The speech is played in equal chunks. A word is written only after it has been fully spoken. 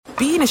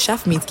being a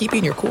chef means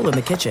keeping your cool in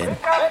the kitchen.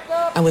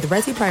 And with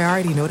Resi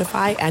Priority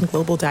Notify and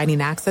Global Dining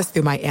Access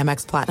through my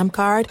Amex Platinum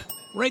card,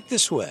 right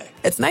this way.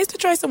 It's nice to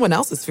try someone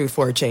else's food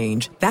for a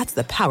change. That's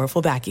the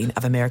powerful backing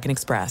of American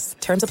Express.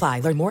 Terms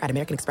apply. Learn more at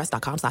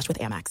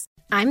americanexpress.com/withAmex.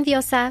 I'm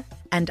Diosa.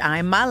 And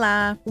I'm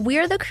Mala.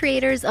 We're the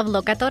creators of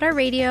Locatora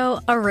Radio,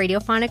 a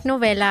radiophonic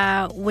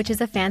novela, which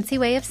is a fancy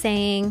way of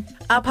saying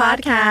a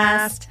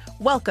podcast.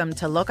 Welcome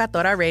to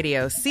Locatora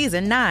Radio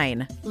Season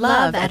 9.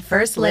 Love at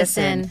First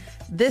Listen.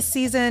 This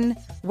season,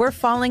 we're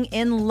falling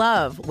in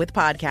love with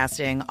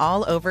podcasting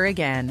all over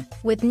again.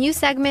 With new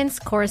segments,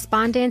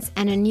 correspondence,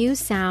 and a new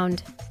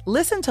sound.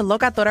 Listen to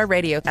Locatora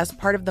Radio as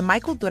part of the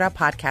Michael Dura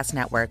Podcast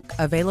Network.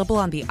 Available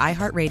on the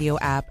iHeartRadio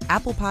app,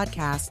 Apple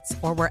Podcasts,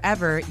 or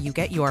wherever you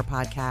get your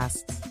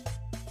podcasts.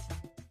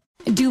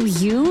 Do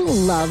you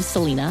love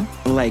Selena?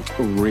 Like,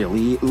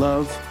 really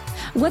love?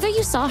 Whether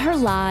you saw her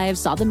live,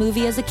 saw the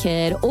movie as a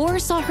kid, or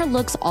saw her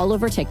looks all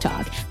over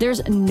TikTok,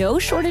 there's no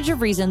shortage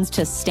of reasons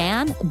to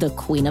stan the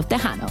Queen of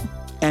Tejano.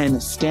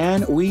 And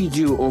Stan, we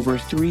do over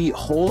 3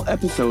 whole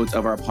episodes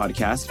of our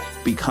podcast,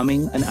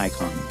 Becoming an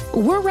Icon.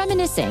 We're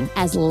reminiscing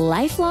as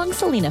lifelong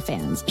Selena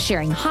fans,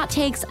 sharing hot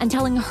takes and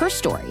telling her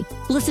story.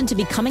 Listen to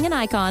Becoming an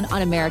Icon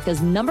on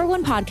America's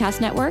 #1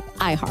 podcast network,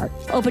 iHeart.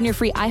 Open your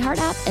free iHeart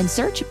app and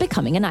search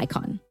Becoming an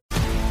Icon.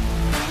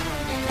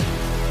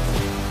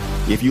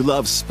 If you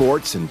love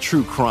sports and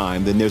true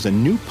crime, then there's a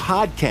new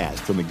podcast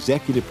from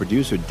executive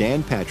producer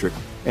Dan Patrick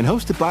and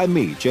hosted by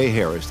me, Jay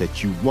Harris,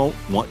 that you won't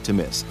want to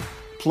miss.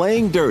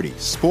 Playing Dirty: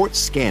 Sports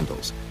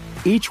Scandals.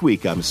 Each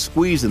week, I'm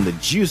squeezing the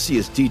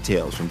juiciest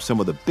details from some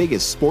of the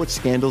biggest sports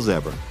scandals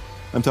ever.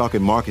 I'm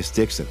talking Marcus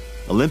Dixon,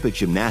 Olympic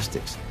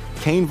gymnastics,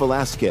 Cain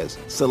Velasquez,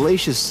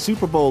 salacious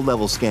Super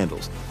Bowl-level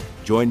scandals.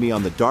 Join me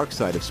on the dark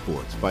side of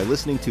sports by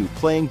listening to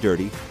Playing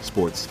Dirty: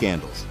 Sports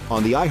Scandals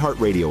on the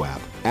iHeartRadio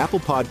app, Apple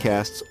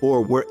Podcasts,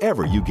 or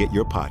wherever you get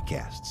your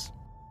podcasts.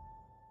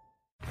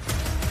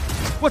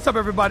 What's up,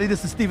 everybody?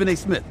 This is Stephen A.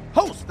 Smith,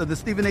 host of the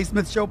Stephen A.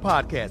 Smith Show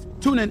podcast.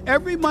 Tune in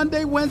every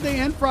Monday, Wednesday,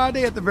 and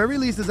Friday at the very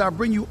least as I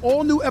bring you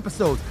all new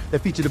episodes that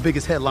feature the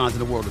biggest headlines in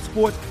the world of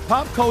sports,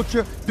 pop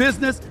culture,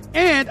 business,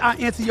 and I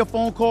answer your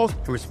phone calls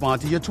and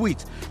respond to your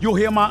tweets. You'll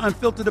hear my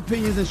unfiltered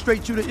opinions and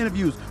straight-shooter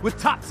interviews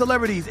with top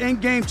celebrities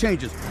and game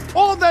changers.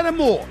 All that and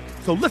more.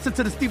 So listen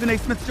to the Stephen A.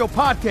 Smith Show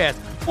podcast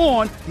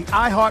on the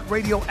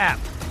iHeartRadio app,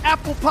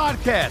 Apple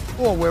Podcasts,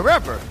 or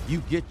wherever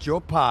you get your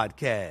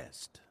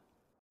podcast.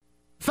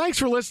 Thanks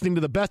for listening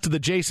to the Best of the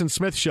Jason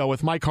Smith Show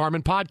with Mike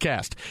Harmon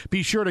podcast.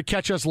 Be sure to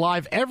catch us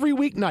live every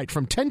weeknight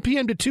from 10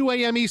 p.m. to 2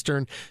 a.m.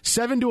 Eastern,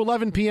 7 to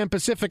 11 p.m.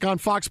 Pacific on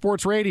Fox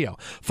Sports Radio.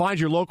 Find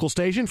your local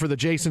station for the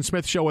Jason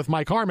Smith Show with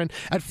Mike Harmon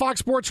at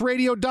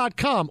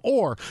foxsportsradio.com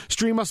or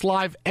stream us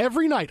live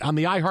every night on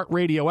the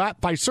iHeartRadio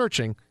app by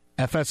searching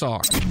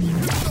FSR.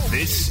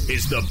 This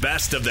is the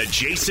Best of the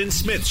Jason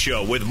Smith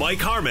Show with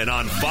Mike Harmon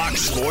on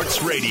Fox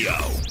Sports Radio.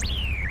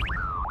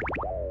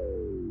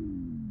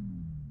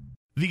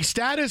 The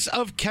status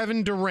of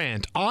Kevin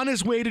Durant on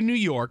his way to New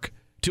York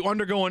to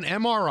undergo an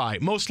MRI,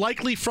 most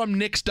likely from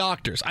Knicks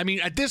doctors. I mean,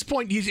 at this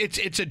point,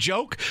 it's a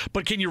joke,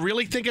 but can you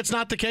really think it's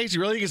not the case?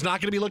 You really think it's not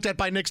going to be looked at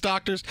by Knicks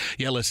doctors?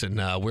 Yeah, listen,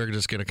 we're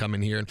just going to come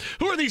in here. And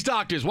who are these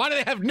doctors? Why do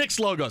they have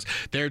Knicks logos?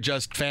 They're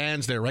just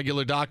fans. They're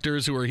regular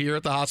doctors who are here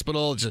at the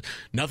hospital. It's just,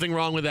 nothing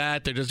wrong with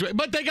that.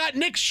 But they got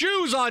Knicks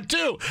shoes on,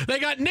 too. They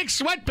got Knicks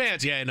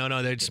sweatpants. Yeah,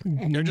 no, they're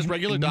just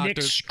regular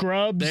doctors. Knicks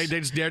scrubs.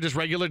 They're just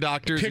regular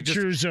doctors.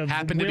 Pictures of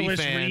happen Willis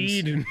to be fans.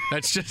 Reed.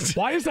 That's just.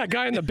 Why is that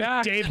guy in the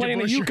back playing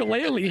the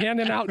ukulele?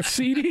 Handing out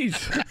CDs.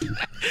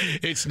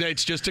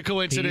 It's just a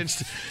coincidence.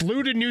 He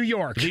flew to New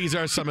York. These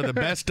are some of the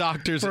best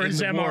doctors for in his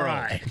the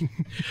MRI.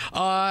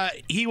 World.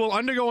 He will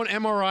undergo an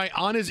MRI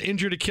on his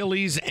injured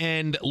Achilles,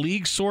 and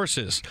league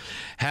sources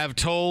have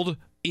told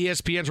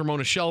ESPN's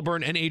Ramona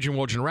Shelburne and Adrian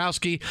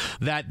Wojnarowski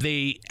that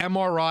the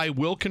MRI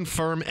will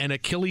confirm an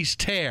Achilles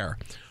tear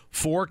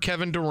for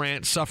Kevin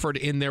Durant suffered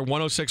in their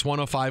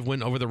 106-105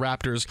 win over the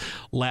Raptors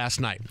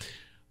last night.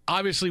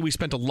 Obviously, we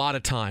spent a lot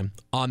of time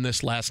on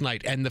this last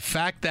night, and the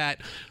fact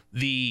that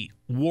the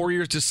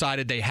Warriors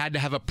decided they had to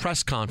have a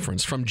press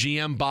conference from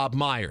GM Bob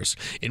Myers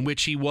in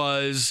which he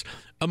was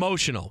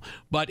emotional,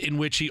 but in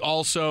which he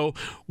also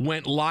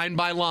went line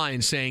by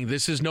line saying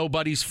this is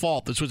nobody's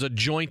fault. This was a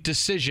joint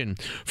decision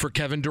for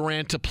Kevin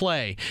Durant to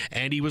play,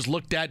 and he was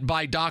looked at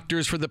by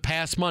doctors for the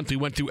past month. We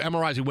went through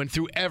MRIs. We went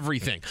through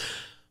everything.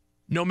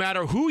 No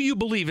matter who you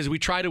believe, as we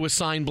try to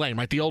assign blame,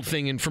 right? The old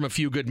thing from A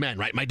Few Good Men,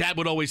 right? My dad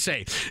would always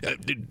say,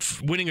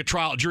 winning a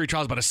jury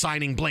trial is about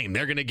assigning blame.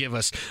 They're going to give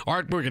us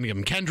Art, we're going to give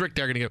them Kendrick,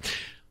 they're going to give...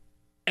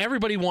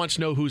 Everybody wants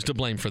to know who's to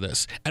blame for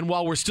this. And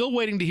while we're still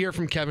waiting to hear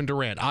from Kevin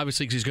Durant,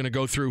 obviously because he's going to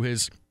go through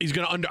he's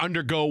going to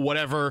undergo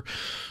whatever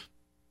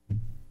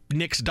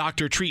Knicks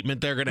doctor treatment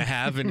they're going to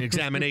have in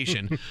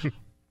examination.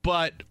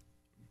 But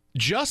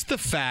just the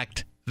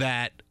fact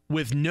that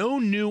with no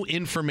new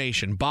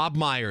information, Bob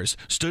Myers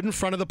stood in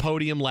front of the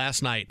podium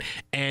last night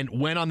and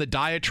went on the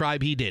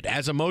diatribe he did,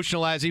 as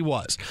emotional as he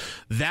was.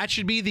 That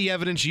should be the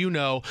evidence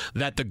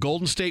that the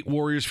Golden State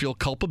Warriors feel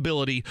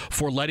culpability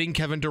for letting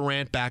Kevin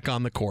Durant back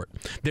on the court.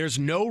 There's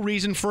no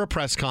reason for a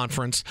press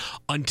conference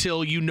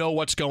until you know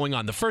what's going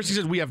on. The first he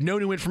says, we have no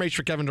new information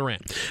for Kevin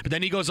Durant. But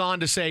then he goes on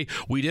to say,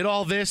 we did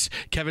all this.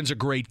 Kevin's a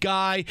great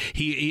guy.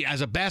 He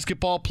as a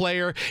basketball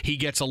player, he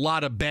gets a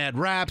lot of bad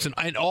raps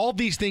and all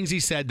these things he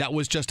said. That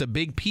was just a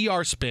big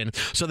PR spin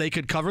so they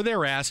could cover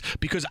their ass,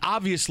 because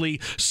obviously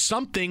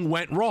something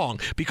went wrong.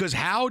 Because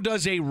how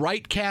does a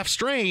right calf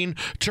strain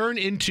turn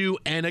into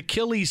an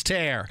Achilles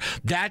tear?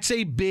 That's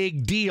a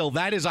big deal.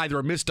 That is either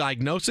a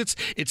misdiagnosis,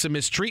 it's a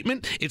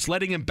mistreatment, it's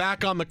letting him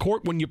back on the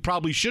court when you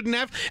probably shouldn't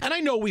have. And I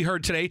know we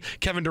heard today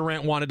Kevin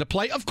Durant wanted to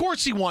play. Of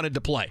course he wanted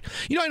to play.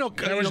 I know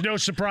there was no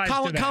surprise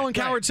to that. Colin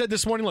Cowherd said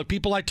this morning, look,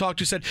 people I talked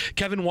to said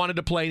Kevin wanted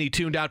to play and he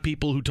tuned out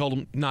people who told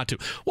him not to.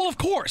 Well, of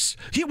course.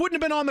 He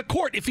wouldn't have been on the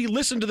court if he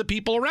listened to the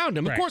people around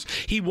him. Of course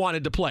he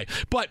wanted to play.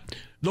 But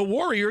the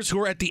Warriors, who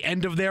are at the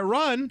end of their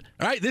run,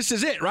 right? This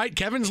is it, right?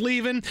 Kevin's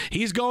leaving.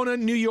 He's going to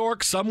New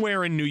York,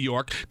 somewhere in New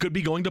York. Could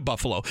be going to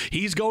Buffalo.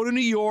 He's going to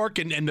New York,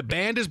 and the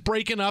band is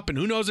breaking up, and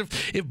who knows if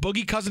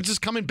Boogie Cousins is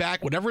coming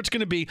back, whatever it's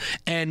going to be.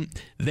 And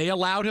they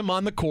allowed him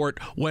on the court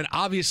when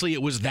obviously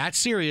it was that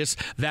serious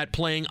that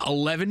playing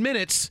 11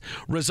 minutes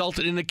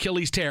resulted in an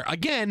Achilles tear.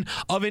 Again,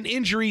 of an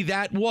injury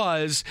that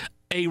was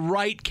a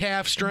right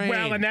calf strain.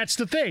 Well, and that's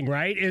the thing,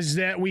 right, is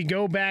that we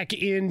go back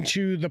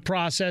into the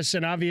process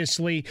and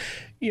obviously,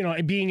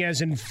 being as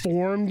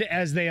informed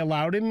as they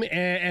allowed him,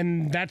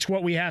 and that's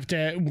what we have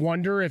to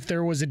wonder if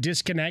there was a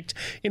disconnect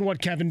in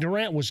what Kevin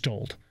Durant was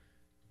told,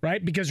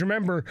 right? Because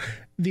remember,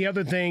 the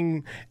other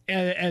thing,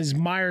 as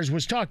Myers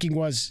was talking,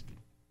 was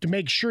to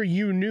make sure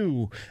you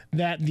knew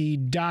that the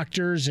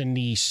doctors and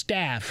the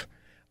staff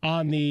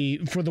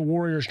for the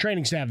Warriors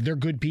training staff, they're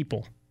good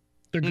people.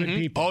 They're good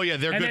people. Oh, yeah,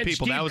 they're good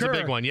people. That was a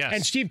big one, yes.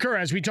 And Steve Kerr,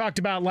 as we talked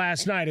about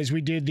last night, as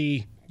we did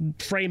the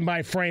frame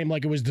by frame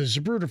like it was the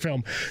Zapruder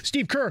film,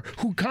 Steve Kerr,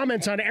 who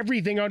comments on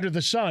everything under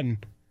the sun,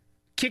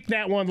 kicked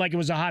that one like it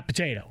was a hot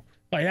potato.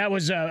 Like that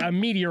was a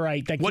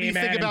meteorite that came at him. What do you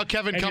think about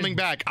Kevin coming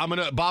back?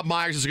 Bob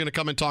Myers is going to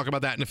come and talk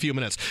about that in a few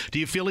minutes. Do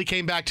you feel he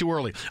came back too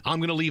early? I'm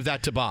going to leave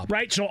that to Bob.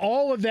 Right, so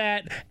all of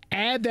that,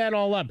 add that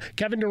all up.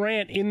 Kevin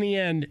Durant, in the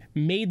end,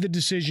 made the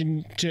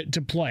decision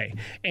to play.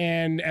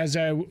 And as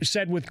I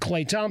said with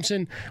Klay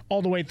Thompson,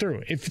 all the way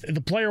through. If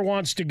the player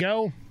wants to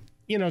go,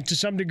 to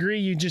some degree,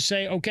 you just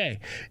say,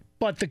 okay.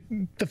 But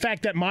the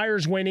fact that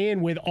Myers went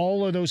in with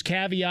all of those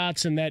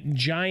caveats and that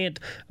giant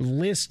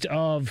list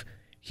of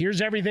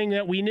here's everything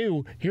that we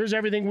knew, here's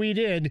everything we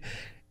did,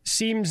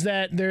 seems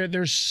that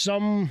there's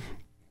some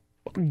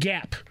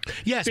gap.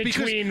 Yes,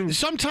 because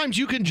sometimes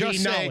you can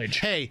just say,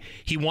 hey,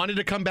 he wanted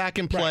to come back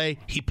and play,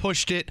 he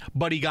pushed it,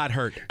 but he got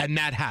hurt, and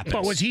that happens.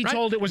 But was he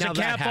told it was a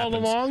calf all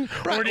along?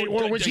 Right.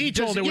 Or was he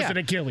told it was an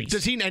Achilles?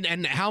 Does he?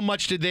 And how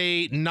much did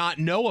they not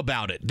know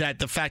about it? That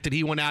the fact that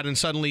he went out and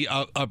suddenly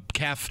a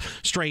calf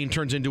strain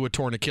turns into a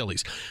torn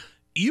Achilles.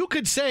 You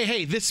could say,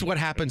 hey, this is what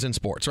happens in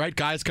sports, right?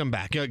 Guys come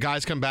back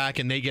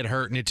and they get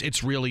hurt, and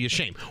it's really a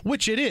shame,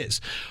 which it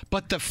is.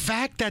 But the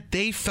fact that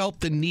they felt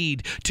the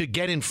need to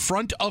get in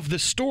front of the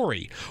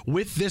story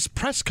with this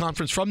press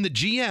conference from the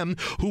GM,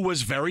 who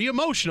was very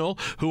emotional,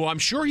 who I'm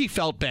sure he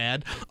felt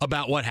bad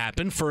about what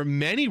happened for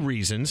many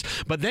reasons,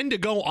 but then to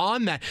go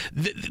on that,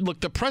 look,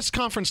 the press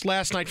conference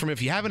last night,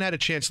 if you haven't had a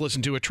chance to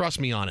listen to it, trust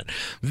me on it.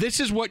 This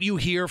is what you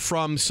hear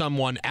from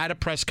someone at a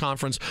press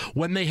conference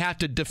when they have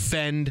to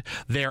defend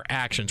their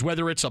actions,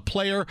 whether it's a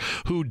player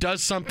who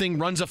does something,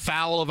 runs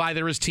afoul of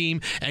either his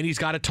team, and he's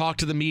got to talk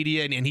to the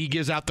media, and he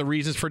gives out the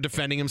reasons for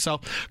defending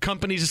himself.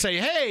 Companies say,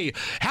 hey,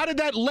 how did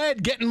that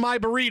lead get in my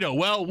burrito?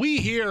 Well, we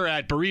here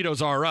at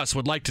Burritos R Us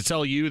would like to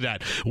tell you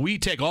that we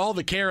take all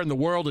the care in the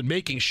world in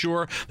making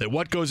sure that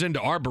what goes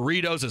into our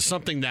burritos is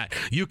something that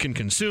you can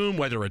consume,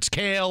 whether it's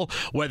kale,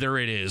 whether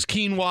it is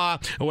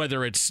quinoa,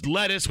 whether it's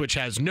lettuce, which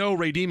has no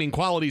redeeming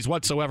qualities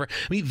whatsoever.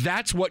 I mean,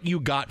 that's what you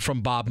got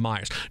from Bob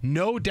Myers.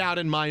 No doubt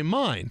in my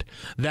mind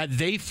that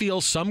they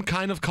feel some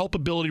kind of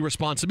culpability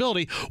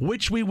responsibility,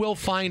 which we will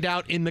find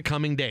out in the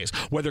coming days.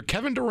 Whether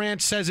Kevin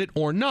Durant says it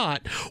or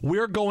not,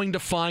 we're going to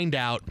find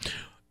out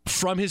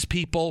from his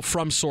people,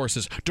 from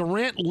sources.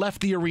 Durant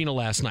left the arena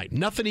last night.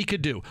 Nothing he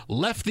could do.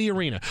 Left the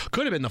arena.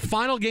 Could have been the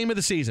final game of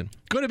the season.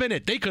 Could have been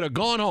it. They could have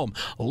gone home.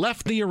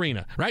 Left the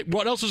arena, right?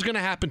 What else was going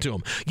to happen to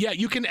him? Yeah,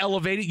 you can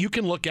elevate it. You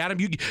can look at him.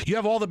 You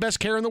have all the best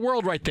care in the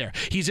world right there.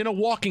 He's in a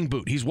walking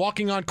boot. He's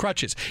walking on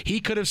crutches. He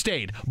could have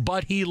stayed,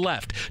 but he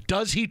left.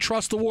 Does he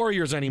trust the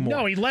Warriors anymore?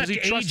 No, he left. Does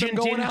he trust them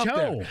going out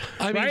there?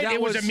 I mean,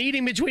 it was a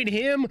meeting between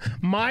him,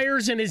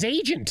 Myers, and his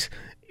agent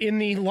in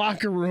the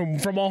locker room,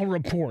 from all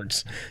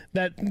reports,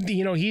 that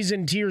he's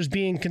in tears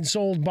being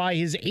consoled by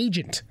his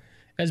agent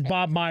as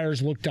Bob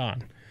Myers looked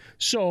on.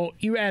 So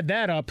you add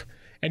that up,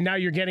 and now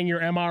you're getting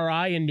your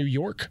MRI in New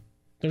York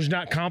There's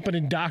not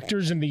competent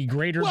doctors in the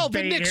greater Bay Area? Well,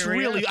 the Knicks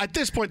really, at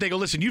this point, they go,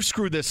 listen, you've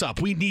screwed this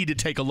up. We need to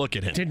take a look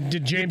at him.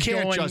 Did James you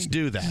can't Dolan just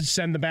do that.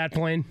 Send the bat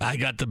plane? I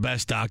got the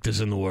best doctors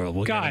in the world.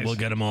 We'll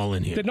get them all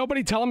in here. Did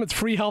nobody tell him it's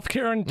free health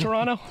care in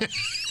Toronto?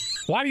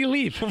 Why do you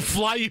leave? We'll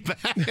fly you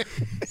back.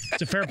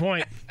 It's a fair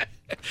point.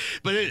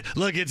 But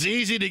look, it's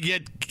easy to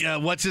get,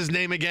 what's his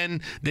name again?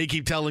 They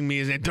keep telling me,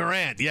 is it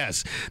Durant?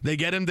 Yes. They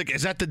get him,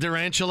 is that the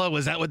Durantula?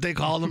 Was that what they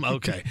called him?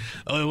 Okay.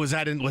 Was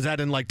that in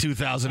like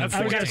 2004?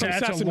 I was going to say,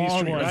 that's a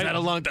long one. Was that a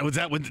long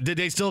time? Did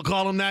they still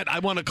call him that? I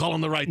want to call him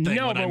the right thing.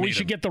 No, but we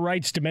should get the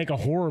rights to make a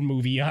horror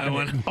movie out of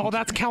it. Oh,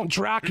 that's Count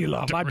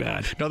Dracula. My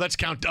bad. No, that's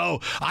Count. Oh,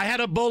 I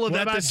had a bowl of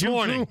that this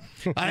morning.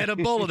 I had a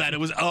bowl of that. It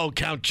was,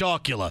 Count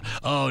Chocula.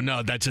 Oh,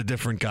 no, that's a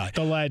different guy.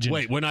 The legend.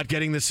 Wait, we're not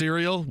getting the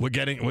cereal?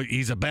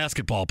 He's a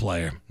basketball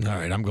player. All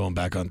right, I'm going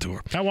back on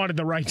tour. I wanted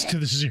the rights to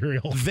the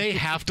cereal. They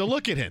have to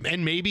look at him,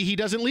 and maybe he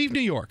doesn't leave New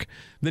York.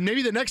 Then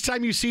maybe the next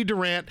time you see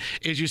Durant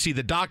is you see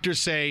the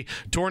doctors say,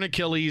 torn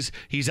Achilles,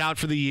 he's out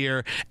for the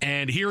year,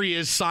 and here he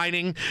is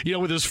signing,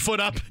 with his foot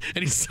up,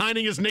 and he's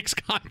signing his Knicks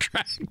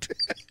contract.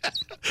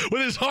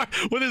 with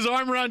his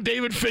arm around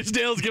David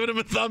Fizdale's giving him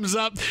a thumbs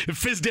up.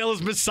 Fizdale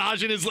is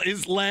massaging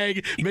his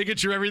leg, making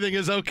sure everything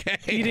is okay.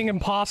 Eating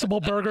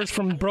Impossible burgers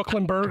from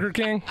Brooklyn Burger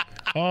King.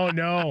 Oh,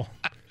 no.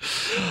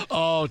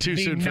 Oh, too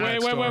soon for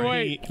that story.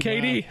 Wait.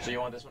 Katie. So you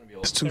want this one to be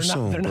it's too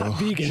soon, They're not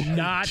vegan.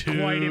 Not Too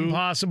quite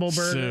Impossible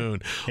burger.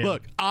 Soon. Yeah.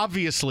 Look,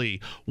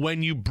 obviously,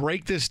 when you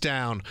break this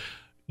down,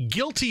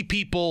 guilty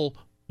people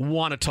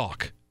want to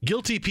talk.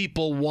 Guilty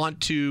people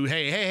want to,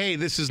 hey,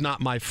 this is not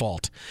my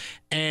fault.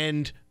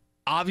 And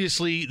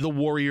obviously, the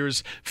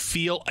Warriors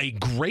feel a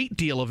great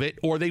deal of it,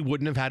 or they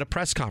wouldn't have had a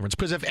press conference.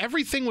 Because if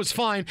everything was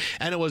fine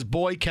and it was,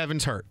 boy,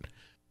 Kevin's hurt.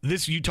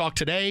 You talk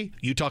today,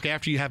 you talk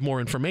after you have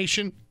more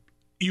information.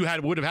 You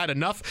would have had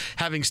enough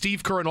having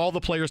Steve Kerr and all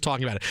the players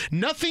talking about it.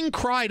 Nothing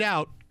cried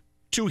out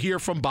to hear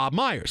from Bob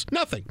Myers.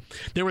 Nothing.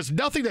 There was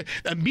nothing that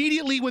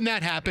immediately when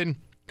that happened,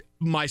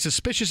 my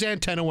suspicious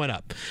antenna went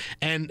up.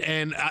 And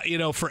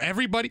for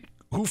everybody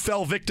who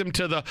fell victim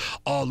to the,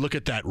 look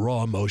at that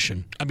raw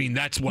emotion. I mean,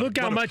 that's what. Look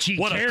how much he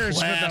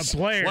cares for the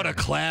player. What a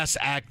class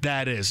act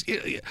that is.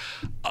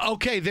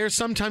 Okay, there's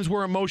sometimes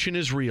where emotion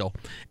is real.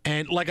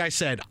 And like I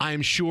said,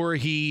 I'm sure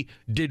he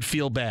did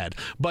feel bad.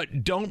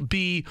 But don't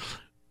be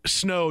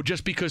Snow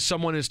just because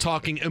someone is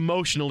talking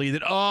emotionally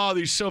that,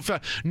 they're so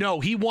fast. No,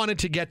 he wanted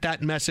to get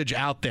that message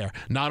out there.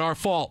 Not our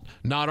fault.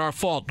 Not our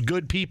fault.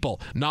 Good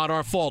people. Not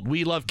our fault.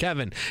 We love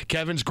Kevin.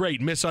 Kevin's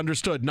great.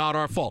 Misunderstood. Not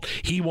our fault.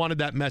 He wanted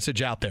that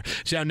message out there.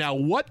 So now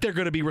what they're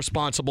going to be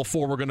responsible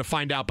for, we're going to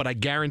find out, but I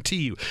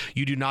guarantee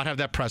you do not have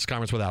that press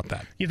conference without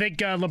that. You think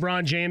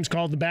LeBron James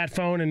called the bat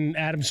phone and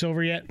Adam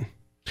Silver yet?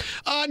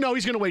 No,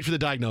 he's going to wait for the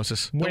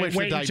diagnosis. Wait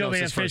until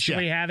they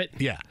officially have it.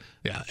 Yeah.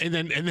 And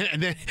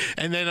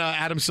then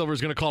Adam Silver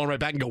is going to call him right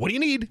back and go, "What do you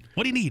need?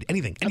 What do you need?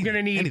 Anything? I'm going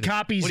to need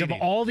copies of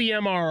all the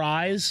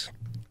MRIs,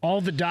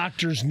 all the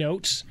doctor's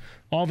notes,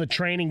 all the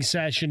training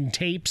session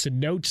tapes and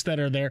notes that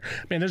are there.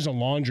 Man, there's a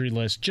laundry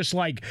list, just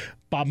like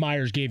Bob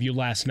Myers gave you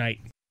last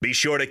night." Be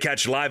sure to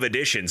catch live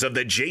editions of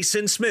The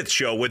Jason Smith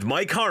Show with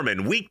Mike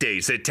Harmon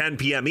weekdays at 10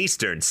 p.m.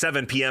 Eastern,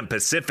 7 p.m.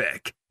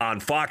 Pacific on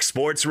Fox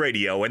Sports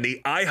Radio and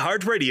the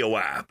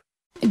iHeartRadio app.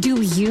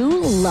 Do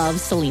you love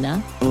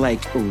Selena?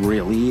 Like,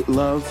 really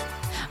love?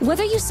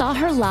 Whether you saw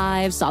her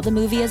live, saw the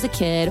movie as a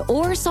kid,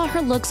 or saw her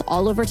looks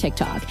all over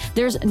TikTok,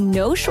 there's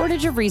no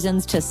shortage of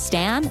reasons to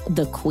stan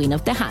the Queen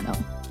of Tejano.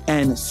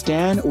 And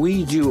Stan,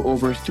 we do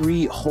over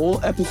 3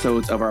 whole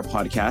episodes of our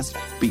podcast,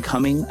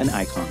 Becoming an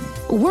Icon.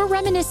 We're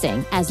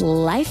reminiscing as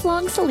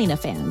lifelong Selena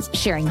fans,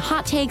 sharing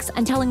hot takes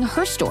and telling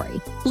her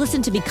story.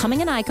 Listen to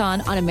Becoming an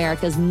Icon on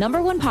America's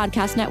 #1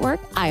 podcast network,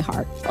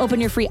 iHeart.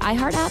 Open your free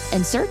iHeart app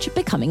and search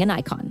Becoming an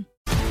Icon.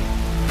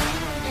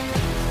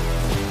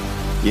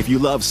 If you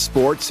love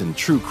sports and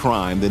true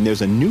crime, then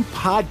there's a new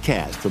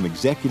podcast from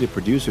executive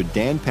producer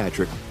Dan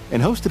Patrick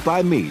and hosted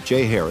by me,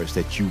 Jay Harris,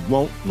 that you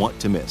won't want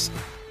to miss.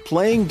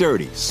 Playing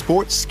Dirty: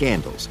 Sports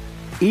Scandals.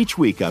 Each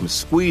week, I'm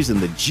squeezing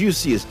the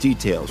juiciest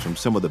details from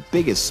some of the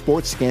biggest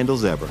sports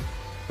scandals ever.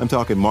 I'm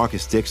talking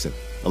Marcus Dixon,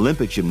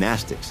 Olympic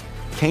gymnastics,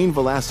 Cain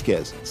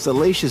Velasquez,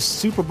 salacious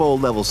Super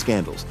Bowl-level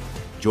scandals.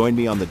 Join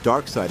me on the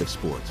dark side of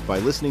sports by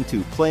listening to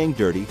Playing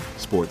Dirty: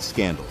 Sports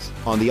Scandals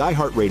on the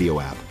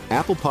iHeartRadio app,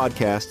 Apple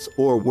Podcasts,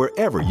 or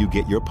wherever you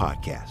get your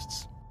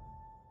podcasts.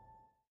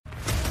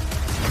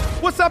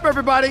 What's up,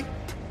 everybody?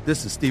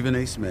 This is Stephen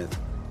A. Smith.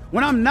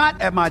 When I'm not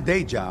at my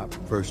day job,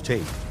 First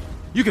Take,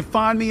 you can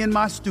find me in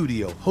my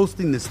studio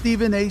hosting the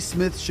Stephen A.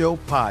 Smith Show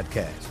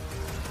podcast.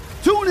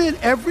 Tune in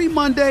every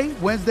Monday,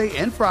 Wednesday,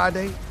 and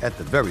Friday, at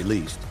the very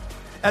least,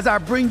 as I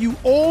bring you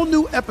all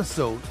new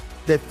episodes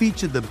that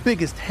feature the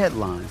biggest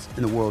headlines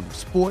in the world of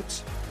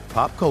sports,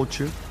 pop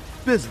culture,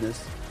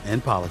 business,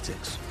 and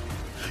politics.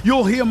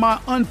 You'll hear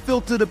my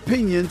unfiltered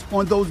opinions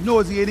on those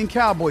nauseating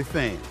Cowboy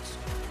fans,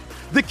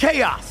 the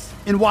chaos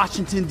in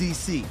Washington,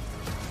 D.C.,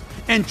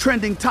 and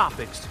trending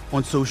topics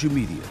on social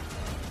media,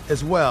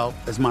 as well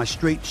as my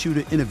straight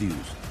shooter interviews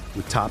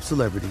with top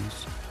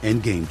celebrities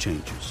and game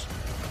changers.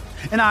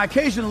 And I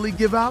occasionally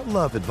give out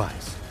love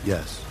advice.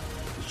 Yes,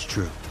 it's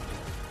true.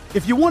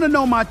 If you want to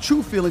know my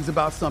true feelings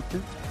about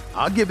something,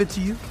 I'll give it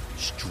to you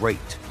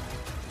straight.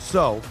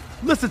 So,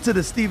 listen to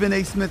the Stephen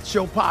A. Smith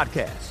Show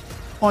podcast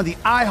on the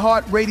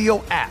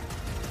iHeartRadio app,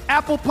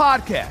 Apple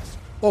Podcasts,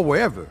 or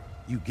wherever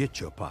you get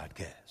your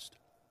podcast.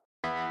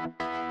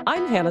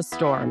 I'm Hannah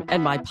Storm,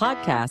 and my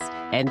podcast,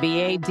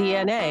 NBA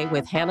DNA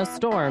with Hannah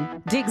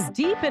Storm, digs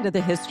deep into the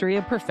history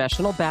of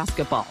professional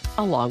basketball,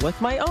 along with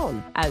my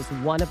own, as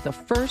one of the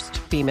first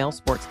female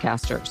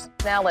sportscasters.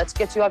 Now let's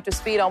get you up to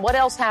speed on what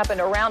else happened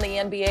around the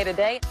NBA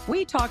today.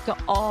 We talked to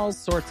all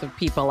sorts of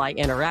people I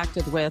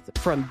interacted with,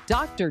 from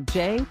Dr.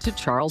 J to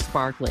Charles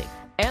Barkley,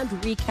 and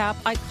recap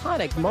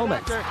iconic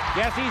moments.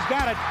 Yes, he's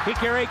got it.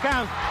 Here he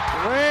comes.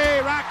 Way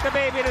rock the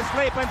baby to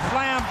sleep and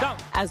slam dunk.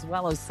 As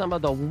well as some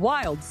of the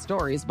wild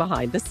stories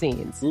behind the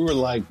scenes. We were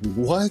like,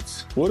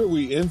 what? What are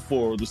we in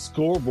for? The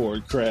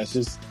scoreboard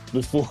crashes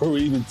before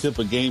we even tip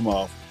a game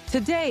off.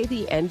 Today,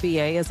 the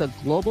NBA is a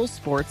global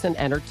sports and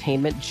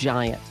entertainment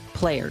giant.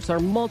 Players are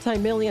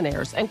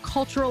multimillionaires and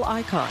cultural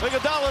icons.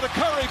 Iguodala to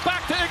Curry,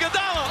 back to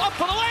Iguodala, up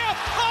for the layup.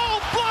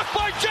 Oh, blocked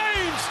by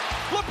James.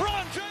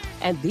 LeBron James.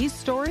 And these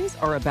stories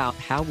are about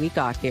how we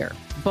got here,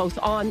 both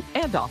on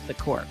and off the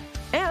court.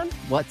 And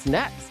what's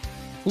next?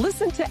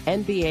 Listen to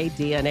NBA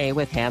DNA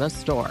with Hannah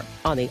Storm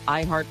on the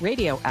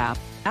iHeartRadio app,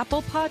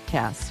 Apple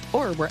Podcasts,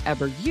 or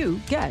wherever you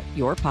get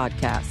your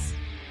podcasts.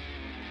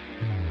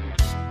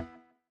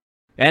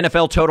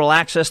 NFL Total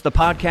Access, the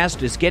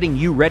podcast, is getting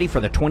you ready for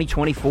the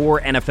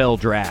 2024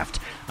 NFL Draft.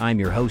 I'm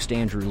your host,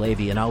 Andrew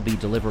Levy, and I'll be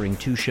delivering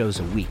 2 shows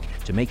a week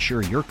to make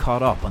sure you're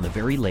caught up on the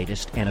very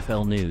latest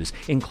NFL news,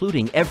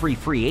 including every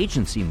free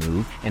agency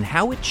move and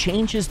how it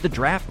changes the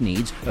draft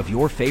needs of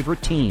your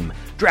favorite team.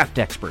 Draft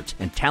experts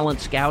and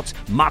talent scouts,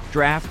 mock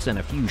drafts, and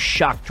a few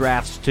shock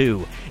drafts,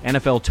 too.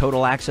 NFL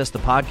Total Access, the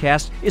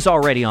podcast, is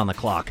already on the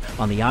clock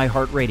on the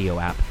iHeartRadio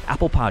app,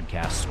 Apple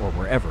Podcasts, or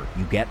wherever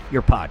you get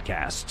your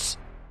podcasts.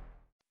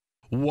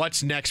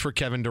 What's next for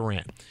Kevin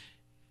Durant?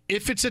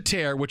 If it's a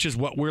tear, which is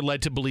what we're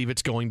led to believe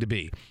it's going to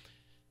be,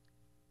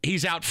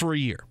 he's out for a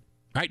year,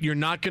 right? You're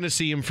not going to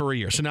see him for a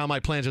year. So now my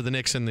plans with the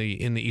Knicks in the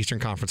Eastern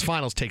Conference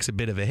Finals takes a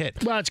bit of a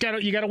hit. Well,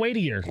 you got to wait a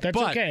year. That's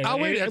okay. I'll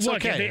wait. That's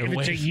okay. If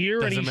it's a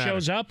year and he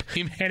shows up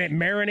and it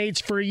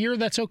marinates for a year,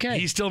 that's okay.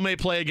 He still may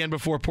play again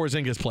before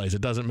Porzingis plays. It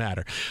doesn't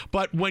matter.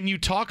 But when you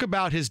talk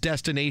about his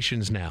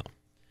destinations now,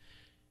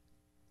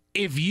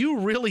 if you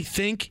really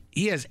think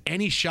he has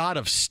any shot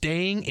of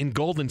staying in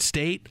Golden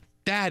State,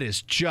 that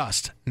is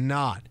just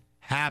not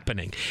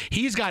happening.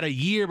 He's got a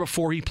year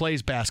before he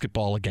plays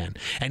basketball again,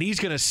 and he's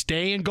going to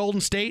stay in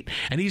Golden State,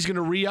 and he's going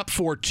to re-up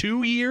for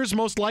 2 years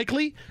most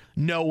likely?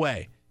 No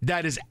way.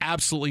 That is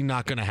absolutely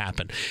not going to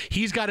happen.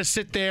 He's got to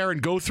sit there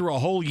and go through a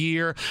whole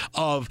year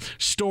of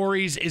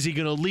stories. Is he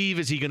going to leave?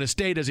 Is he going to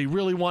stay? Does he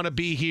really want to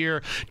be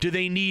here? Do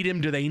they need him?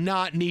 Do they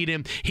not need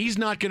him? He's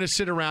not going to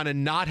sit around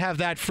and not have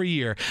that for a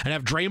year and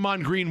have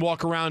Draymond Green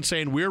walk around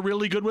saying, we're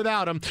really good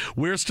without him.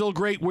 We're still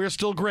great. We're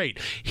still great.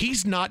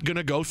 He's not going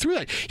to go through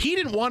that. He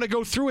didn't want to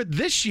go through it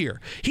this year.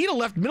 He'd have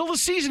left middle of the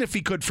season if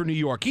he could for New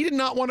York. He did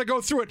not want to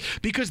go through it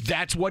because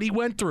that's what he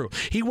went through.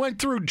 He went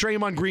through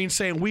Draymond Green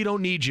saying, we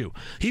don't need you.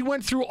 He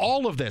went through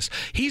all of this.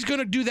 He's going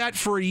to do that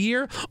for a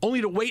year,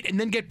 only to wait and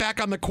then get back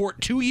on the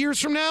court 2 years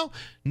from now?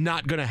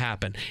 Not going to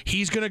happen.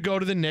 He's going to go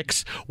to the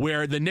Knicks,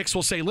 where the Knicks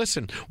will say,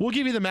 listen, we'll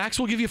give you the max.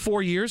 We'll give you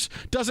 4 years.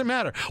 Doesn't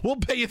matter. We'll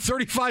pay you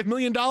 $35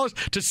 million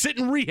to sit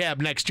in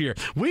rehab next year.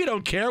 We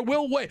don't care.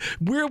 We'll wait.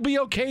 We'll be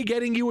okay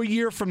getting you a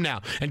year from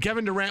now. And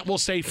Kevin Durant will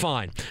say,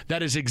 fine.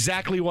 That is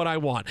exactly what I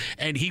want.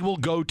 And he will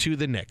go to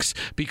the Knicks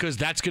because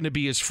that's going to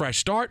be his fresh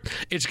start.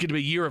 It's going to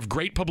be a year of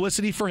great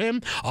publicity for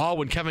him. Oh,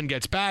 when Kevin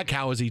gets back,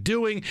 how is he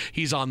doing?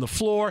 He's on the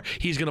floor.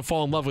 He's going to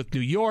fall in love with New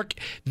York.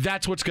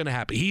 That's what's going to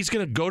happen. He's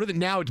going to go to the,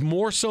 now it's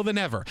more so than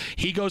ever.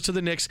 He goes to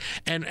the Knicks,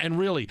 and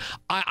really,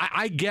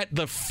 I get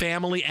the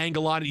family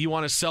angle on it. You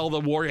want to sell the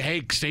Warrior,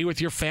 hey, stay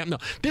with your family. No,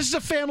 this is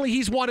a family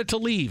he's wanted to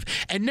leave.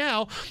 And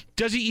now,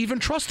 does he even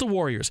trust the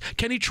Warriors?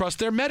 Can he trust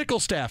their medical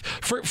staff?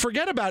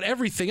 Forget about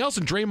everything else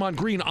and Draymond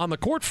Green on the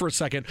court for a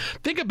second.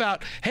 Think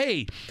about,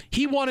 hey,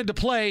 he wanted to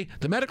play.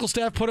 The medical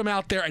staff put him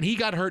out there, and he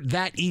got hurt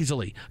that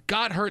easily.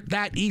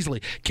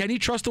 Can he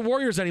trust the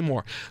Warriors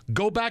anymore?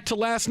 Go back to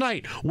last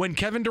night when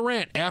Kevin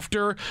Durant,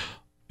 after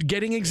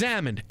getting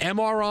examined,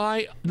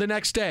 MRI the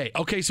next day.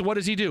 Okay, so what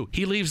does he do?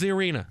 He leaves the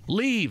arena.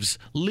 Leaves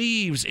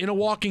in a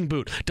walking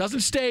boot. Doesn't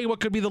stay what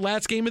could be the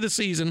last game of the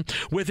season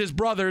with his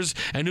brothers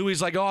and who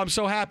he's like, oh, I'm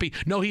so happy.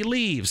 No, he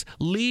leaves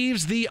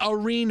the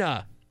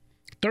arena.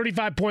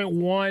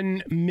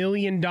 $35.1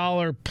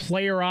 million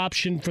player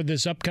option for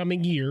this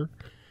upcoming year,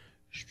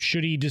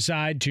 should he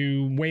decide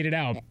to wait it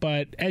out.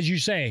 But as you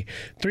say,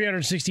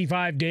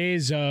 365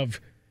 days of,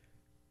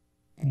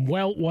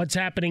 well, what's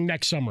happening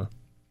next summer?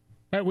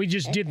 Right, we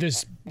just did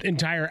this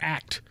entire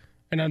act,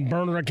 and on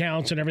burner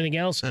accounts and everything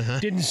else,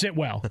 didn't sit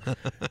well.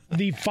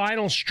 The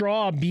final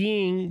straw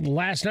being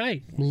last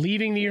night,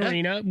 leaving the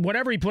arena.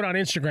 Whatever he put on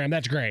Instagram,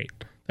 that's great.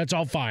 That's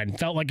all fine.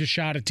 Felt like a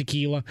shot at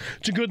tequila.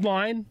 It's a good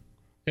line.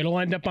 It'll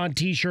end up on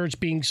T-shirts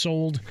being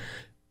sold.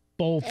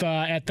 both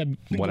at the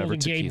Golden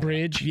Gate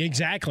Bridge.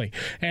 Exactly.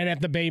 And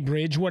at the Bay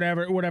Bridge,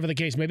 whatever the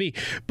case may be.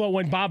 But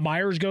when Bob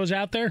Myers goes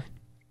out there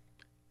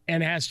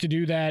and has to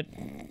do that,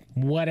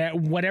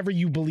 whatever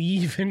you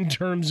believe in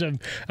terms of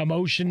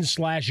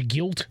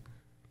emotion/guilt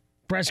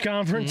press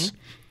conference,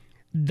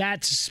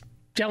 that's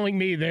telling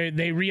me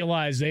they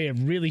realize they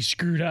have really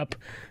screwed up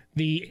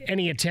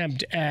any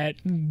attempt at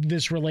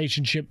this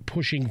relationship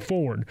pushing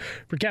forward.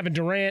 For Kevin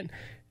Durant,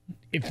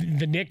 if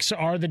the Knicks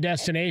are the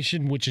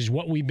destination, which is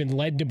what we've been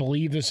led to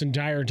believe this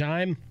entire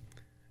time,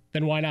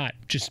 then why not?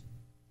 Just,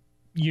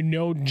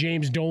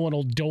 James Dolan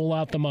will dole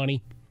out the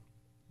money.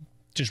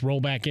 Just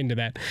roll back into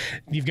that.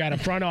 You've got a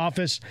front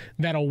office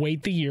that'll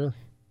wait the year.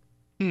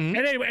 And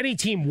any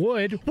team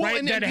would, right?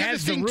 And that the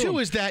has other thing, the room. too,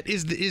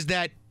 is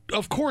that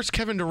of course,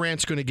 Kevin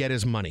Durant's going to get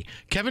his money.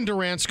 Kevin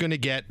Durant's going to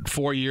get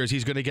 4 years.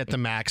 He's going to get the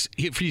max.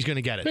 He's going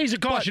to get it. He's a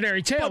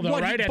cautionary tale, though,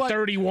 right? At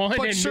 31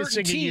 and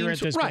missing a year at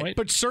this point.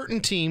 But certain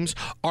teams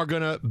are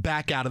going to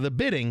back out of the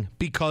bidding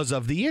because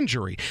of the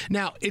injury.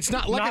 Now, it's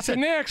not like I said.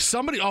 The Knicks.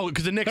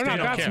 Because the Knicks, they're not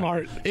don't that care.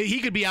 smart. He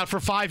could be out for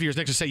 5 years.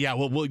 Knicks will say, yeah,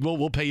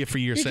 we'll pay you for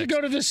year 6. He could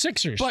go to the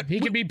Sixers. But he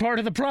could be part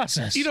of the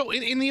process.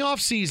 In the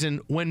offseason,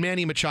 when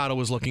Manny Machado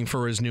was looking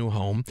for his new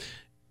home,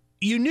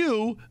 you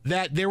knew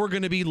that there were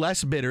going to be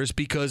less bidders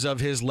because of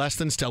his less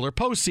than stellar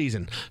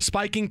postseason,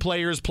 spiking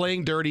players,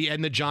 playing dirty,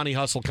 and the Johnny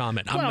Hustle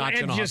comment. I'm not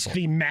going to hustle. And just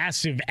the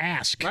massive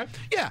ask, right?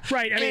 Yeah,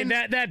 right. I mean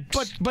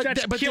that's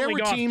killing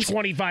off teams,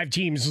 25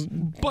 teams.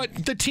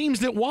 But the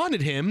teams that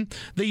wanted him,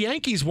 the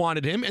Yankees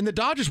wanted him, and the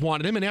Dodgers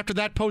wanted him. And after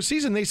that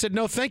postseason, they said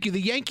no, thank you.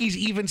 The Yankees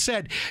even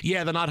said,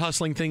 "Yeah, the not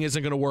hustling thing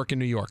isn't going to work in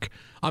New York.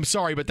 I'm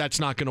sorry, but that's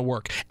not going to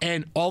work."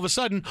 And all of a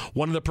sudden,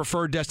 one of the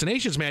preferred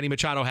destinations Manny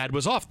Machado had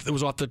was off. It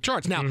was off the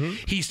charts. Now.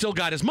 He still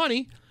got his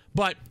money,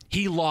 but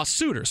he lost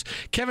suitors.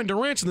 Kevin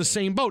Durant's in the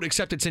same boat,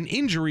 except it's an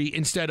injury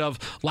instead of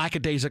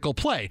lackadaisical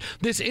play.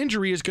 This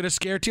injury is going to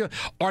scare you.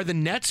 Are the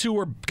Nets, who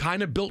are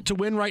kind of built to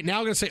win right now,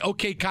 going to say,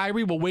 okay,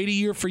 Kyrie, we'll wait a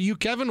year for you,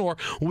 Kevin, or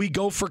we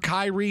go for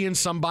Kyrie and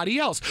somebody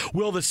else?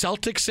 Will the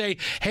Celtics say,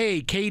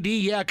 hey,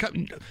 KD, yeah,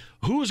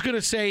 who's going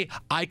to say,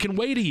 I can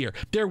wait a year?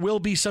 There will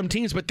be some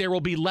teams, but there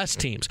will be less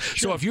teams.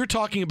 Sure. So if you're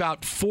talking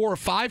about 4 or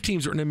 5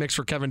 teams that are in the mix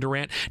for Kevin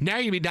Durant, now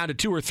you're going to be down to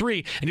 2 or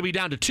 3, and you'll be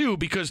down to 2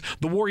 because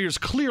the Warriors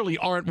clearly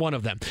aren't one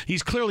of them.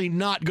 He's clearly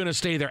not going to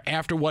stay there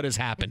after what has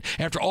happened.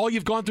 After all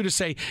you've gone through to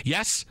say,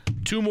 yes,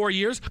 2 more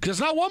years, because it's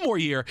not 1 more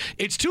year,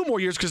 it's 2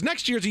 more years, because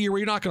next year's a year where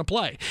you're not going to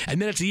play.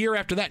 And then it's a year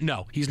after that.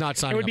 No, he's not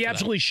signing up. It would be for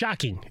absolutely that.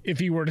 shocking if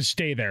he were to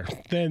stay there.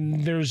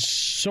 Then there's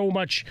so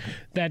much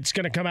that's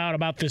going to come out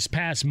about this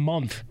past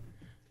month.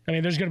 I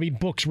mean, there's going to be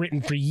books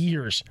written for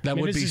years. That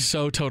would be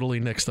so totally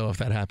Knicks, though, if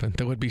that happened.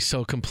 That would be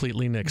so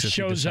completely Knicks.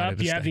 Shows up,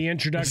 you have the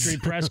introductory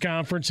press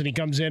conference, and he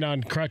comes in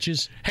on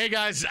crutches. Hey,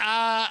 guys,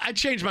 I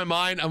changed my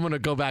mind. I'm going to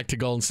go back to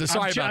Golden State.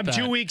 Sorry about that.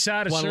 I'm 2 weeks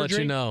out of surgery. Want to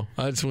let you know.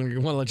 I just want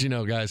to let you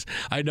know, guys.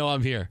 I know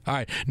I'm here. All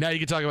right, now you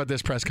can talk about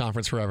this press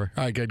conference forever.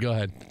 All right, good. Go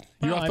ahead.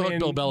 You're off the hook,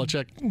 Bill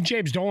Belichick.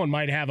 James Dolan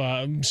might have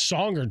a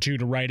song or two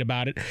to write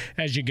about it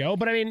as you go.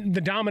 But, I mean,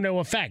 the domino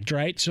effect,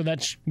 right? So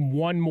that's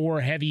one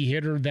more heavy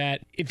hitter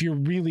that if you're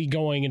really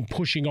going and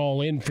pushing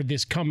all in for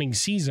this coming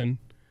season,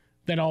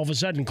 then all of a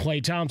sudden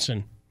Klay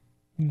Thompson,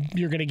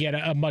 you're going to get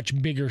a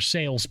much bigger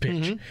sales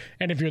pitch. Mm-hmm.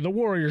 And if you're the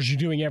Warriors, you're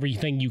doing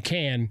everything you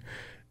can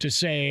to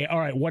say, all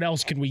right, what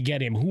else can we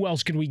get him? Who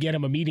else can we get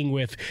him a meeting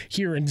with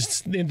here in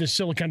the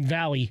Silicon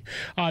Valley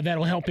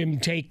that'll help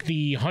him take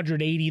the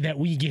 180 that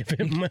we give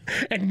him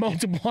and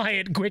multiply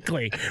it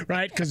quickly,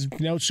 right? Because,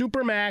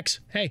 Supermax.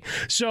 Hey,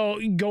 so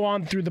go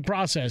on through the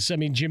process. I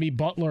mean, Jimmy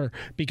Butler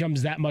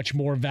becomes that much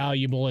more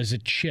valuable as a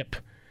chip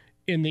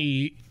in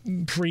the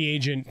free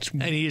agent.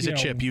 And he is a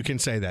chip. You can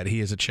say that.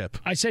 He is a chip.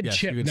 I said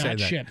chip, not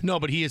chip. No,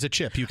 but he is a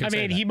chip. You can say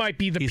that. I mean, he might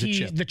be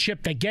the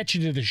chip that gets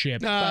you to the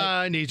ship.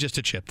 And he's just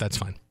a chip. That's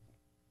fine.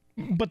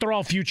 But they're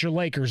all future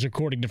Lakers,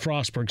 according to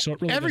Frostberg, so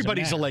it really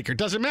everybody's a Laker.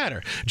 Doesn't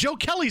matter. Joe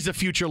Kelly's a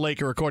future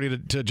Laker,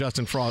 according to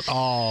Justin Frost.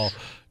 Oh,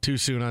 too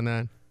soon on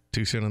that.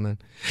 Too soon on that.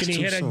 Can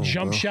he hit a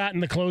jump shot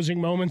in the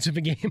closing moments of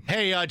a game?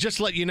 Hey, just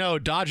to let you know,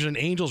 Dodgers and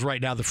Angels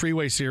right now, the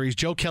Freeway Series,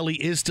 Joe Kelly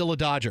is still a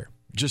Dodger.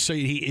 Just so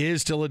he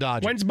is still a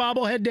Dodger. When's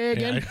bobblehead day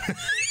again?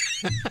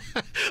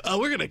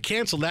 We're going to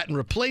cancel that and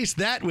replace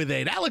that with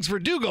an Alex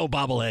Verdugo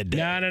bobblehead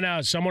day.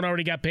 No. Someone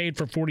already got paid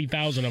for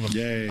 40,000 of them.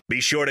 Yay. Be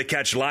sure to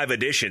catch live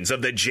editions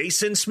of The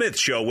Jason Smith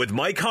Show with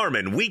Mike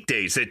Harmon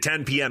weekdays at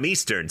 10 p.m.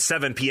 Eastern,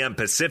 7 p.m.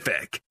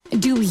 Pacific.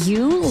 Do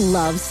you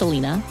love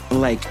Selena?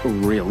 Like,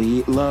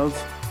 really love?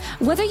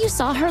 Whether you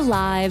saw her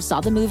live,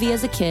 saw the movie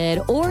as a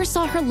kid, or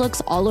saw her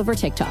looks all over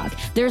TikTok,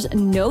 there's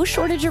no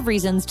shortage of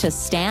reasons to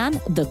stan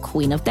the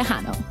Queen of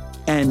Tejano.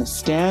 And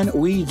Stan,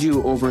 we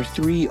do over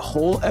 3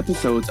 whole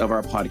episodes of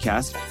our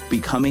podcast,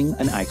 Becoming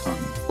an Icon.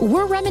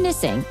 We're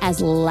reminiscing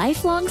as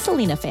lifelong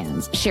Selena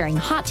fans, sharing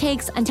hot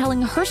takes and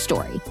telling her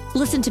story.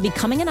 Listen to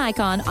Becoming an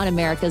Icon on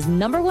America's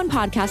 #1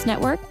 podcast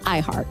network,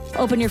 iHeart.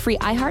 Open your free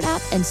iHeart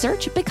app and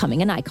search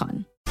Becoming an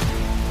Icon.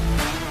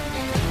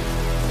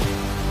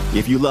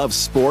 If you love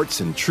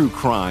sports and true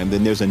crime,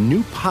 then there's a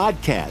new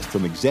podcast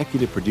from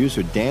executive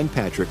producer Dan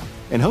Patrick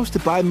and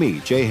hosted by me,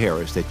 Jay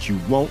Harris, that you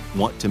won't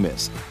want to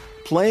miss.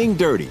 Playing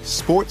Dirty: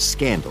 Sports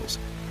Scandals.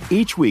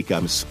 Each week,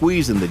 I'm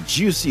squeezing the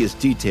juiciest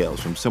details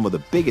from some of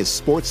the biggest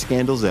sports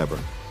scandals ever.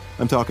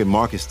 I'm talking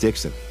Marcus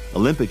Dixon,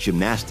 Olympic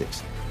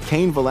gymnastics,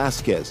 Cain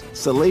Velasquez,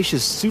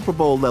 salacious Super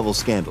Bowl-level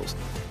scandals.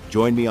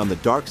 Join me on the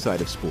dark side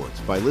of sports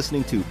by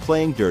listening to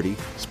Playing Dirty: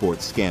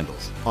 Sports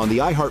Scandals on the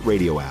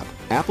iHeartRadio app,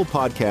 Apple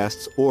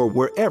Podcasts, or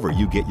wherever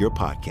you get your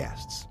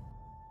podcasts.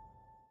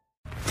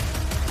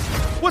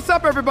 What's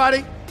up,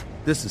 everybody?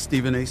 This is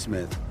Stephen A.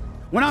 Smith.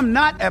 When I'm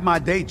not at my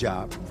day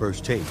job,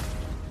 First Take,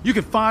 you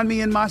can find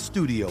me in my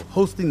studio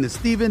hosting the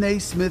Stephen A.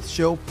 Smith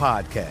Show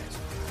podcast.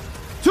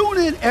 Tune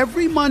in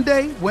every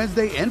Monday,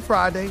 Wednesday, and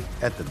Friday,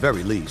 at the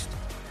very least,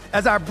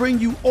 as I bring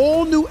you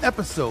all new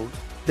episodes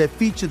that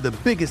feature the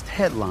biggest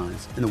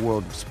headlines in the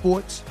world of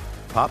sports,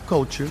 pop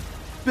culture,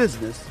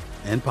 business,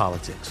 and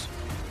politics.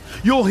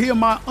 You'll hear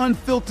my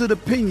unfiltered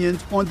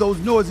opinions on those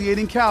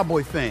nauseating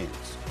Cowboy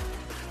fans,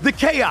 the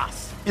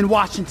chaos in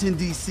Washington,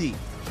 D.C.,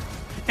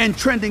 and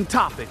trending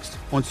topics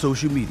on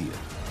social media,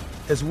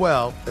 as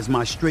well as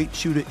my straight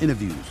shooter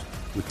interviews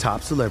with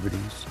top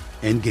celebrities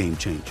and game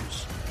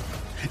changers.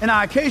 And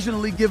I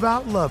occasionally give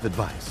out love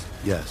advice.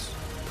 Yes,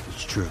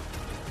 it's true.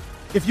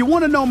 If you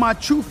want to know my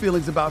true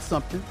feelings about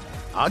something,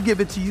 I'll give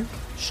it to you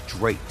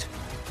straight.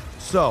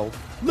 So,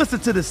 listen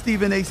to the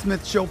Stephen A.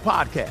 Smith Show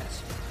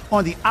podcast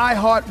on the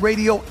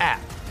iHeartRadio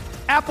app,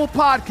 Apple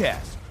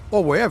Podcasts,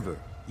 or wherever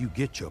you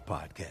get your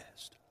podcast.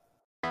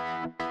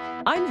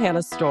 I'm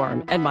Hannah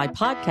Storm, and my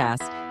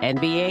podcast,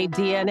 NBA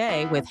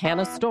DNA with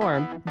Hannah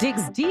Storm,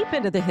 digs deep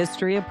into the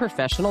history of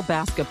professional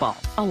basketball,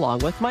 along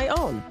with my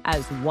own,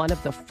 as one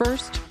of the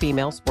first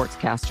female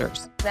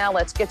sportscasters. Now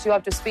let's get you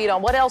up to speed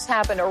on what else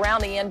happened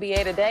around the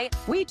NBA today.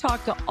 We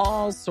talked to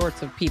all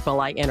sorts of people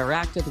I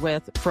interacted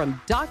with,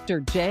 from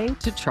Dr. J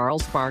to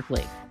Charles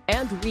Barkley,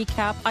 and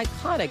recap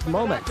iconic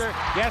moments.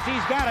 Yes,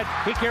 he's got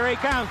it. Here he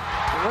comes.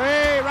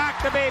 Way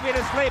rock the baby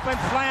to sleep and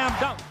slam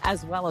dunk.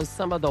 As well as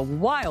some of the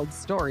wild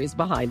stories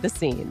behind the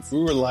scenes. We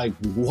were like,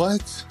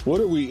 what?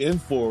 What are we in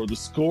for? The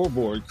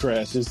scoreboard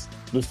crashes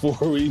before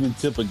we even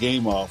tip a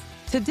game off.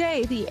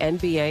 Today, the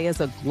NBA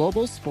is a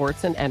global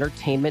sports and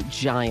entertainment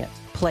giant.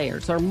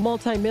 Players are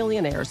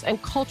multimillionaires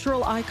and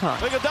cultural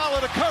icons. Iguodala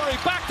to Curry,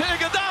 back to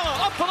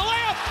Iguodala, up for the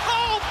layup.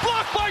 Oh,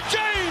 blocked by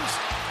James.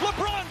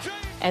 LeBron James.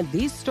 And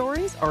these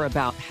stories are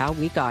about how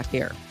we got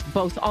here,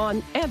 both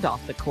on and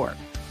off the court.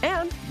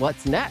 And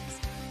what's next?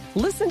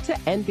 Listen to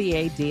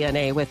NBA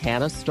DNA with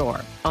Hannah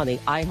Storm on the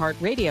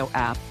iHeartRadio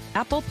app,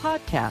 Apple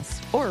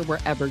Podcasts, or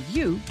wherever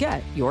you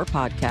get your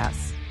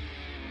podcasts.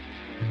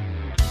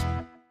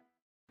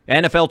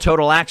 NFL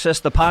Total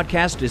Access, the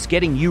podcast, is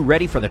getting you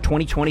ready for the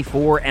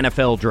 2024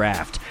 NFL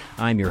Draft.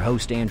 I'm your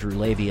host, Andrew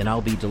Levy, and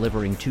I'll be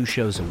delivering 2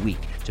 shows a week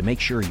to make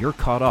sure you're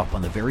caught up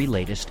on the very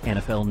latest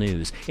NFL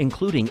news,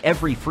 including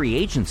every free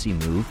agency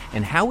move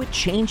and how it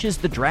changes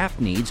the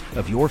draft needs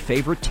of your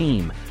favorite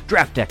team.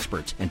 Draft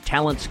experts and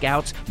talent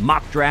scouts,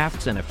 mock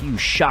drafts, and a few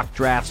shock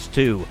drafts,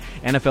 too.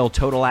 NFL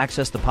Total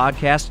Access, the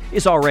podcast,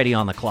 is already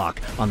on the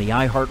clock on the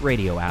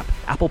iHeartRadio app,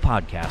 Apple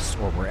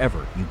Podcasts, or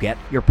wherever you get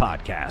your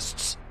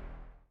podcasts.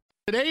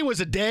 Today was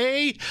a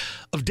day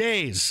of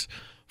days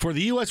for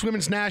the U.S.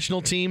 women's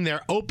national team,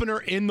 their opener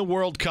in the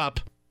World Cup.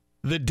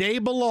 The day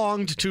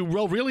belonged to,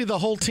 well, really the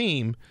whole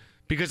team,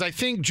 because I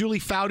think Julie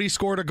Foudy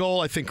scored a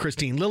goal. I think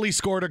Christine Lilly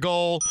scored a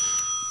goal.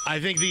 I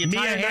think the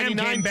entire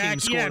 99 team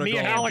scored a goal. Mia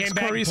and Alex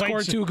Curry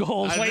scored 2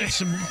 goals. Played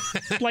some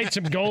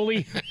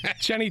goalie.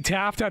 Jenny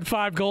Taft had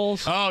 5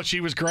 goals. Oh, she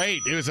was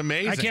great. It was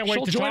amazing. I can't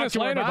wait to talk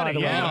to her about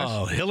it.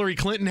 Oh, Hillary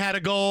Clinton had a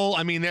goal.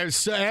 I mean,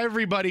 there's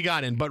everybody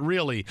got in, but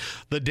really,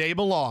 the day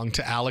belonged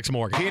to Alex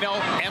Morgan. Pino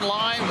in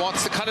line,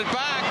 wants to cut it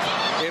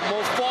back. It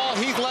will fall.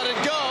 Heath let it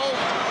go.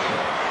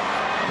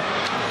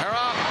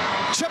 Hera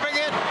chipping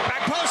it.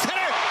 Back post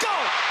header. Go!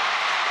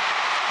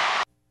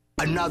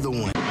 Another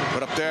one.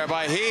 Put up there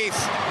by Heath.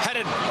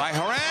 Headed by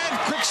Horan.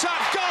 Quick shot.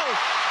 Go!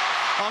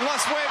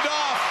 Unless waved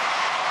off.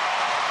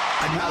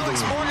 Another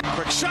Alex Morgan.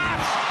 Quick shot.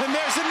 And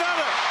there's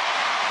another.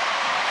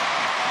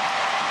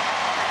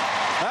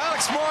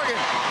 Alex Morgan.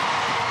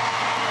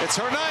 It's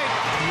her night.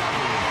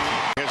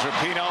 Here's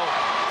Rapinoe.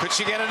 Could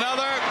she get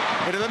another?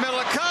 Into the middle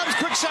it comes.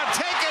 Quick shot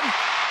taken.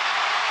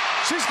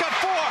 She's got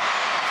 4.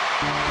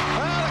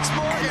 Alex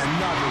Morgan.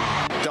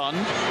 Done.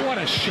 What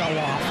a show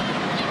off.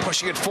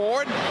 Pushing it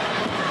forward.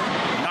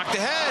 Knocked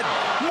ahead.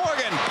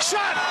 Morgan.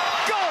 Shot.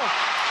 Goal.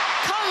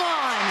 Come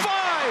on.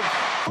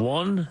 5.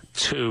 1,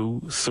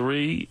 2,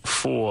 3,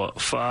 4,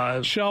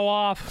 5. Show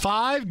off.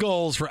 5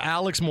 goals for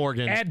Alex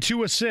Morgan. Add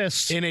 2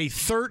 assists. In a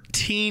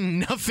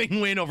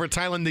 13-0 win over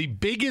Thailand, the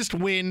biggest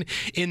win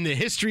in the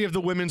history of the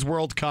Women's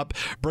World Cup,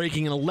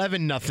 breaking an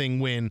 11-0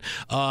 win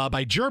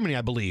by Germany,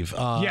 I believe,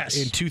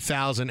 in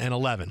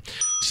 2011.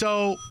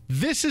 So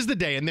this is the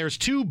day, and there's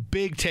 2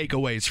 big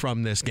takeaways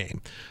from this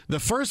game.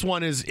 The first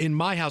one is, in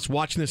my house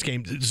watching this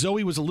game,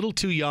 Zoe was a little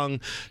too young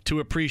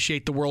to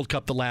appreciate the World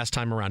Cup the last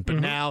time around. around. But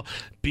now,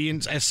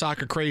 being as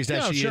soccer crazed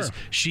as she is,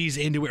 she's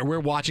into it. We're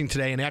watching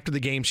today, and after the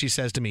game, she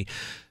says to me,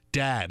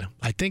 Dad,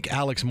 I think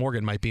Alex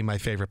Morgan might be my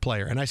favorite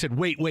player. And I said,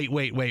 wait.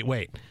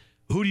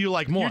 Who do you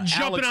like more? You're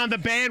jumping on the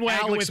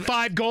bandwagon with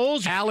 5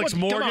 goals? Alex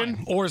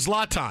Morgan or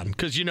Zlatan?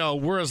 Because,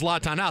 we're a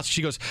Zlatan house.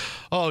 She goes,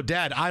 oh,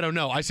 Dad, I don't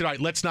know. I said, all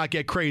right, let's not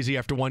get crazy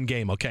after one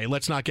game, okay?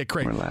 Let's not get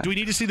crazy. Relax. Do we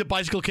need to see the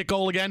bicycle kick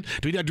goal again?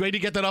 Do we need to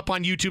get that up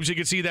on YouTube so you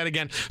can see that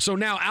again? So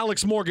now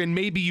Alex Morgan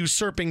may be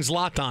usurping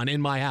Zlatan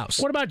in my house.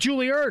 What about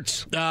Julie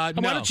Ertz? Why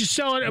don't you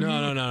sell it?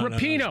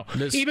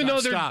 Rapinoe. Even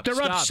though they're up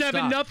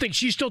 7-0,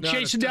 she's still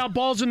chasing down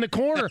balls in the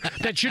corner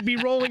that should be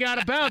rolling out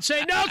of bounds,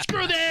 saying, no,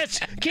 screw this.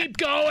 Keep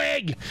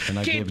going.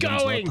 Keep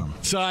going.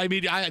 So, I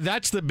mean,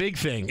 that's the big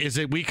thing, is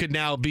that we could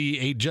now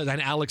be an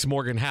Alex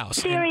Morgan house.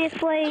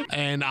 Seriously?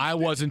 And I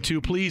wasn't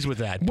too pleased with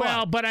that.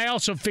 But I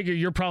also figure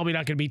you're probably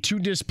not going to be too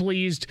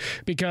displeased,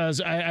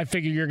 because I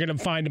figure you're going to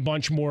find a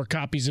bunch more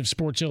copies of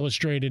Sports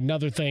Illustrated and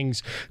other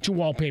things to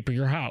wallpaper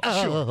your house.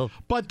 Sure.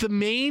 But the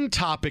main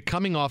topic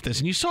coming off this,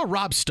 and you saw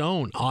Rob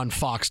Stone on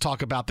Fox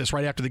talk about this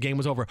right after the game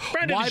was over.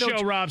 Friend of the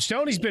show, Rob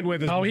Stone. He's been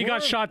with us. Oh, he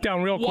got shot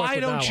down real quick. Why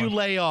don't you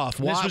lay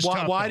off?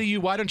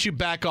 Why don't you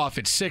back off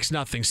at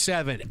 6-0,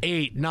 7,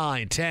 8,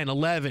 9, 10,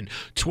 11,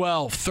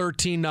 12,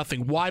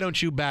 13-0? Why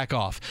don't you back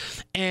off?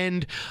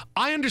 And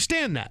I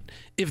understand that.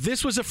 If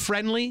this was a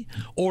friendly,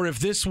 or if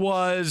this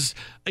was,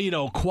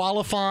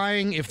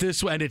 qualifying, and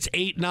it's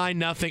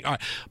 8-9-0, all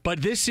right.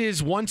 But this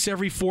is once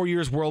every 4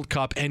 years World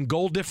Cup, and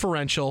goal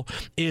differential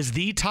is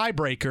the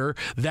tiebreaker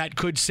that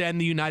could send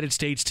the United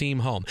States team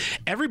home.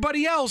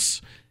 Everybody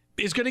else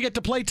is going to get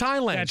to play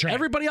Thailand. That's right.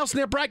 Everybody else in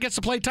their bracket gets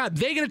to play Thailand.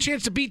 They get a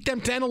chance to beat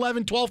them 10,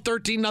 11, 12,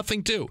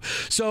 13-0 too.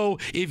 So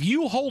if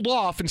you hold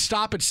off and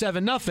stop at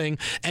 7-0,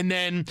 and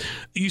then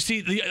you see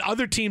the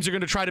other teams are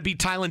going to try to beat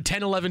Thailand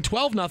 10, 11,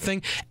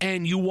 12-0,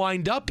 and you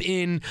wind up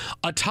in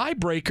a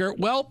tiebreaker,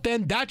 well,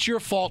 then that's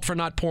your fault for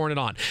not pouring it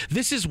on.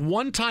 This is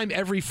one time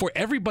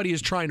everybody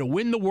is trying to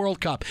win the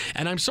World Cup,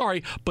 and I'm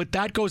sorry, but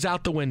that goes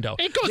out the window.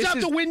 It goes out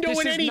the window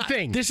in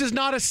anything. This is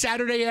not a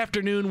Saturday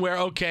afternoon where,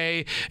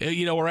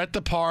 we're at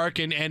the park,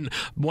 and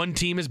one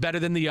team is better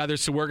than the other,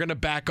 so we're going to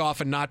back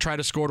off and not try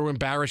to score to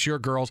embarrass your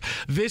girls.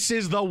 This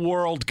is the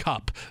World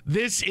Cup.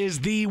 This is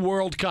the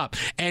World Cup.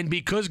 And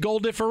because goal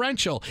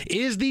differential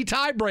is the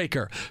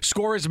tiebreaker,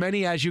 score as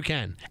many as you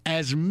can.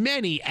 As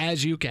many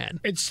as you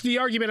can. It's the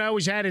argument I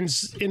always had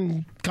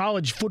in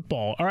college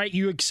football. All right,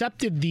 you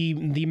accepted the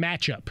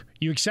matchup.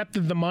 You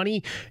accepted the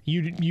money.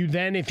 You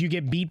then, if you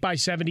get beat by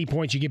 70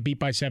 points, you get beat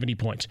by 70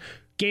 points.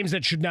 Games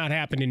that should not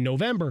happen in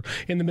November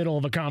in the middle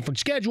of a conference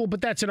schedule, but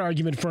that's an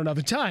argument for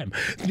another time.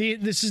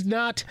 This is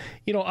not,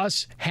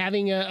 us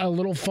having a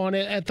little fun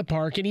at the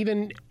park. And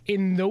even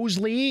in those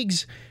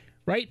leagues,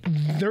 right,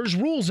 there's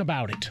rules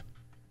about it.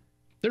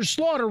 There's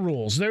slaughter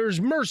rules. There's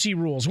mercy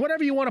rules,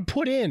 whatever you want to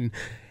put in.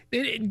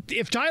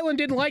 If Thailand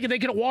didn't like it, they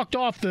could have walked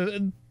off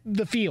the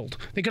field.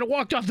 They could have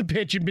walked off the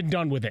pitch and been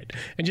done with it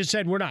and just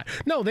said, we're not.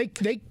 No, they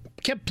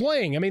kept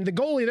playing. I mean, the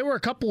goalie, there were a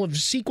couple of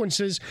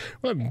sequences,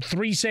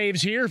 3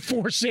 saves here,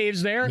 4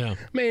 saves there. Yeah.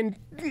 I mean,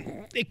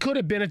 it could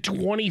have been a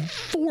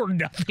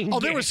 24-0 game.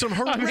 There were some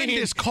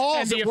horrendous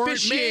calls that weren't made. The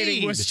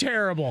officiating was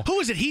terrible. Who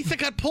was it? Heath that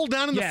got pulled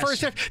down in the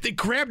first half. They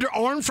grabbed her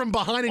arm from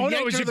behind and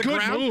yanked her to the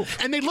ground. Move.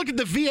 And they looked at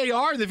the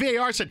VAR. The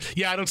VAR said,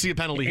 I don't see a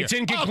penalty here. It's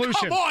inconclusive.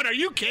 Oh, come on. Are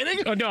you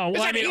kidding? Oh, no.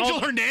 Is that Angel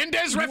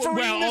Hernandez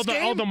refereeing this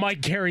game? All the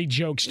Mike Carey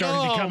jokes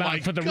started to come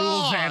out for the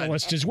rules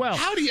analyst as well.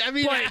 How do you,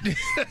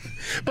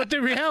 but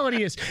the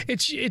reality is,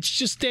 it's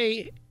just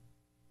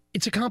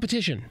it's a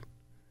competition.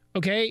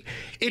 Okay?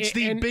 It's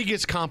the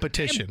biggest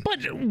competition.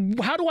 But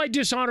how do I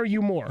dishonor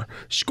you more?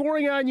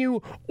 Scoring on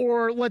you,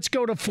 or let's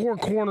go to 4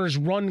 corners,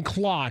 run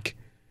clock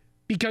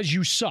because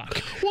you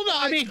suck? Well,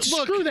 no, look,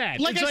 screw that.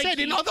 Like I said,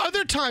 in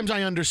other times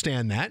I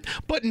understand that,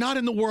 but not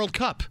in the World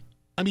Cup.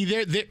 I mean,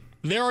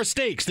 there are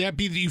stakes. There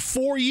be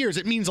 4 years.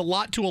 It means a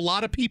lot to a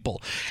lot of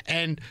people.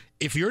 And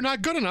if you're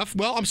not good enough,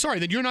 well, I'm sorry,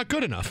 then you're not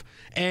good enough.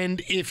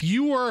 And if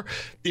you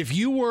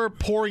were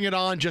pouring it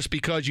on just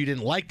because you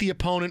didn't like the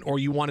opponent or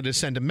you wanted to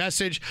send a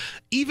message,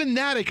 even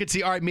that I could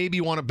see, all right, maybe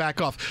you want to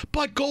back off.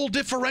 But goal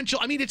differential,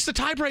 I mean, it's the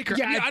tiebreaker.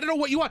 Yeah, I don't know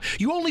what you want.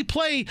 You only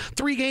play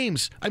 3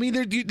 games. I mean,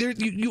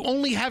 you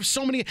only have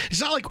so many. It's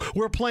not like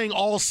we're playing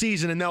all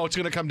season and now it's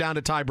going to come down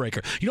to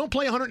tiebreaker. You don't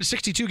play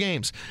 162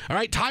 games. All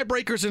right,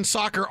 tiebreakers in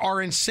soccer are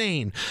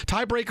insane.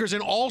 Tiebreakers in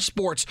all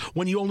sports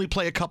when you only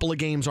play a couple of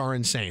games are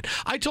insane.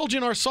 I told you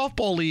in our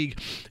softball league,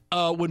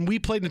 when we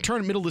played in the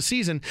tournament middle of the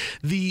season,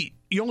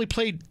 you only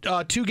played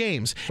 2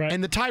 games, right.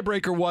 And the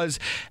tiebreaker was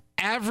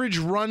average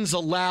runs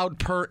allowed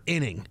per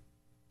inning.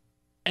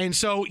 And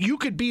so you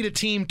could beat a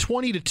team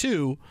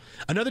 20-2,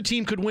 another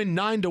team could win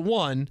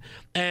 9-1,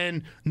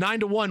 and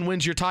 9-1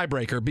 wins your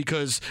tiebreaker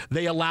because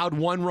they allowed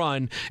one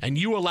run and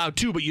you allowed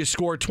two, but you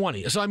scored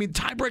 20. So I mean,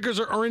 tiebreakers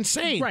are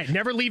insane. Right.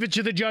 Never leave it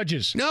to the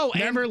judges. No,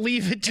 never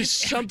leave it to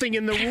something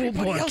in the rule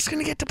book. Everybody else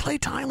going to get to play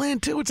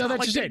Thailand too. It's No, not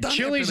that's like just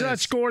it. Chile's not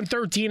scoring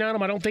 13 on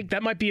them. I don't think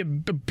that might be a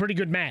pretty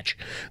good match.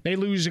 They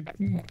lose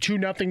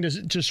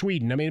 2-0 to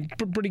Sweden. I mean,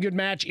 pretty good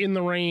match in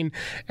the rain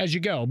as you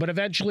go. But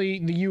eventually,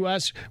 the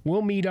U.S.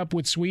 will meet up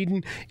with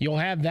Sweden. You'll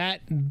have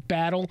that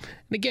battle.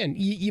 And again,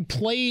 you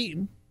play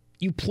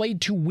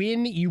to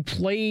win. You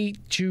play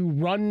to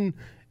run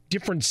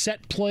different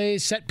set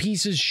plays, set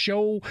pieces,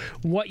 show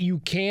what you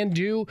can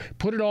do,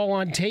 put it all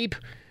on tape,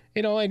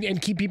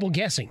 and keep people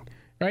guessing.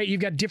 Right?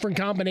 You've got different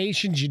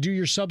combinations. You do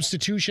your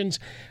substitutions.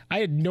 I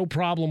had no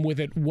problem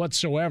with it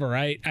whatsoever.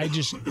 I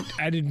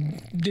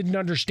didn't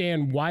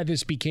understand why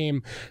this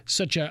became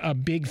such a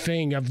big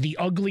thing. Of the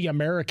ugly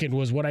American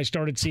was what I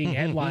started seeing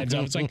headlines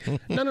of. It's like,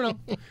 no.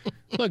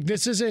 Look,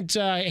 this isn't,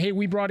 hey,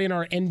 we brought in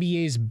our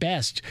NBA's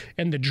best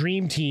and the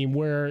dream team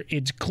where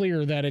it's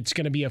clear that it's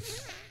going to be a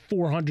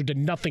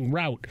 400-0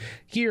 route.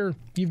 Here,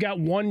 you've got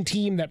one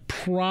team that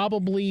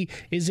probably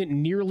isn't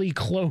nearly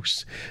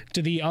close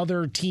to the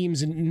other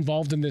teams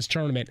involved in this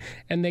tournament,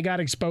 and they got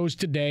exposed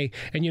today.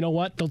 And you know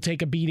what? They'll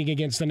take a beating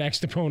against the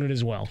next opponent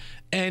as well.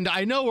 And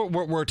I know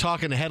we're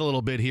talking ahead a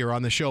little bit here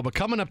on the show, but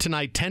coming up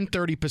tonight,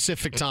 10:30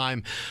 Pacific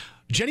time,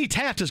 Jenny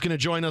Taft is going to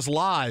join us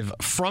live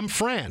from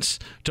France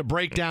to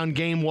break down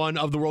Game 1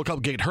 of the World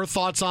Cup. Get her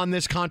thoughts on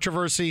this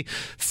controversy.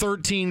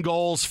 13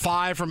 goals,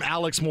 5 from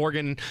Alex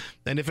Morgan.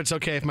 And if it's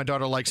okay if my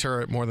daughter likes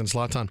her more than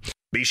Zlatan.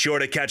 Be sure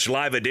to catch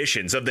live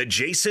editions of The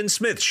Jason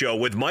Smith Show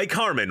with Mike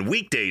Harmon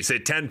weekdays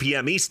at 10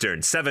 p.m.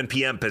 Eastern, 7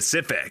 p.m.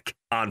 Pacific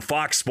on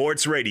Fox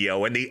Sports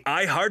Radio and the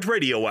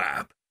iHeartRadio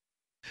app.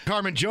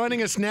 Harmon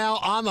joining us now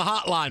on the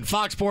hotline,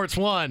 Fox Sports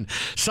 1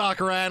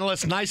 soccer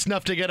analyst, nice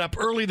enough to get up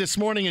early this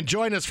morning and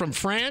join us from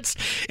France.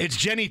 It's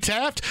Jenny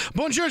Taft.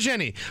 Bonjour,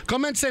 Jenny.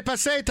 Comment s'est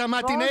passé ta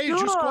matinée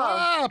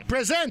jusqu'à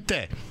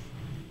presente?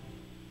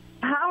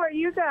 How are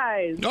you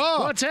guys?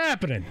 Oh, what's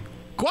happening?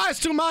 Quoi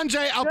est-ce tu manges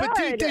au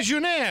petit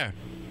déjeuner?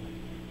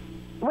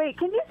 Wait,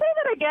 can you say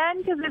that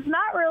again? Because it's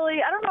not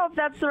really, I don't know if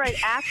that's the right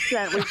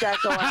accent we've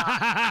got going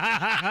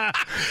on.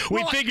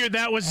 We figured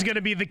that was going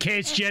to be the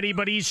case, Jenny,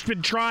 but he's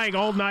been trying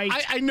all night.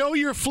 I know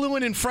you're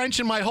fluent in French,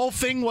 and my whole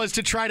thing was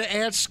to try to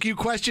ask you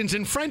questions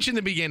in French in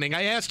the beginning.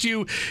 I asked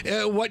you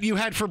what you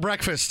had for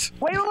breakfast.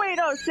 Wait,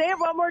 no, say it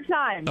one more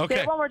time. Okay.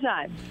 Say it one more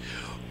time.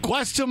 Quoi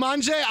est-ce tu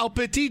manges au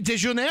petit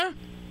déjeuner?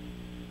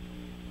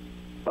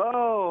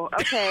 Oh,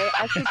 okay.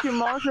 Est-ce que tu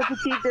manges au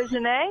petit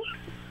déjeuner?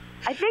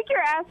 I think you're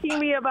asking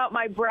me about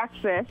my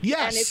breakfast.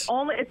 Yes.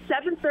 And it's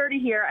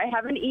 7:30 here. I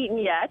haven't eaten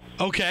yet.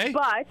 Okay.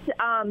 But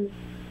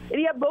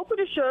il y a beaucoup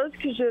de choses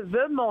que je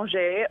veux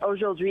manger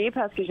aujourd'hui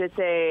parce que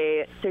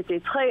c'était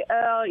très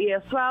heure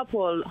hier soir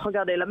pour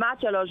regarder le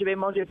match. Alors je vais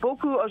manger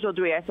beaucoup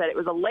aujourd'hui. I said it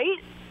was a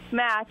late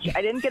match.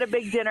 I didn't get a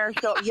big dinner.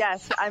 So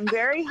yes, I'm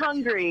very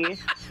hungry.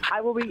 I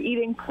will be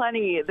eating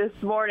plenty this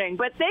morning.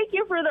 But thank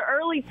you for the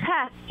early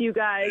test, you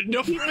guys.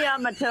 You keep me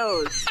on my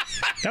toes.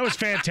 That was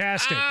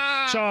fantastic.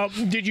 So,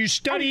 did you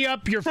study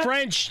up your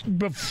French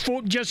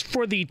before, just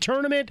for the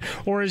tournament,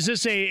 or is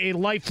this a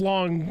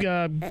lifelong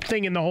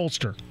thing in the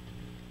holster?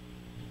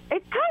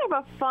 It's kind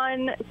of a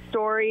fun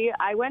story.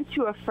 I went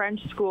to a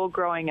French school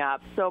growing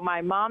up. So my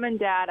mom and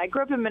dad, I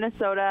grew up in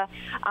Minnesota,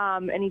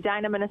 in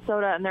Edina,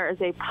 Minnesota, and there is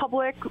a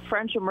public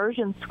French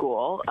immersion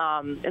school.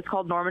 It's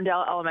called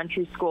Normandale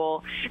Elementary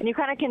School. And you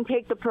kind of can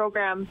take the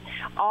program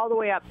all the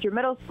way up through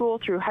middle school,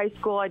 through high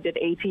school. I did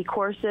AP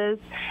courses.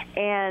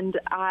 And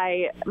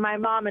my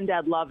mom and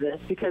dad love this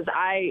because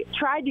I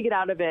tried to get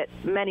out of it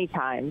many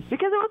times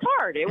because it was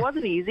hard. It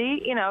wasn't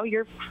easy. You know,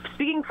 you're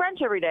speaking French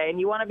every day and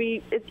you want to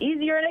it's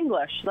easier in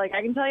English. Like,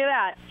 I can tell you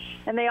that.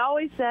 And they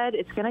always said,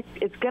 it's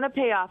gonna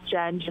pay off,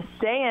 Jen. Just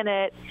stay in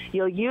it.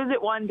 You'll use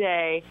it one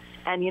day.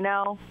 And, you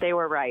know, they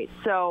were right.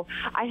 So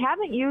I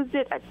haven't used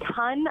it a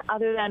ton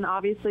other than,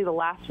 obviously, the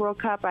last World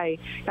Cup. I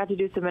got to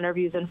do some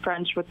interviews in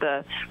French with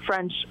the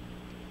French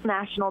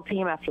national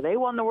team after they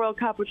won the World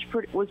Cup, which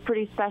was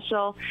pretty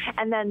special.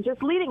 And then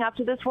just leading up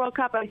to this World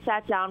Cup, I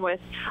sat down with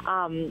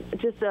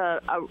just a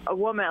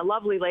woman, a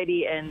lovely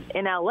lady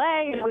in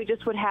LA, and we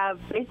just would have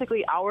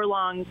basically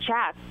hour-long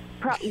chats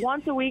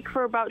once a week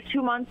for about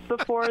 2 months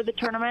before the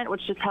tournament,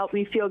 which just helped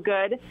me feel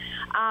good.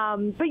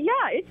 But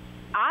yeah,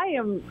 I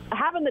am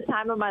having the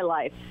time of my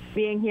life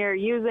being here,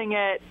 using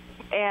it,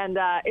 and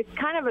it's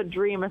kind of a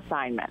dream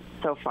assignment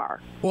so far.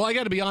 Well, I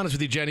got to be honest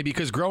with you, Jenny,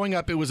 because growing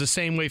up, it was the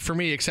same way for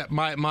me, except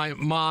my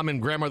mom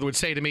and grandmother would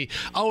say to me,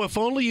 oh, if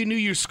only you knew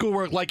your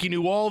schoolwork like you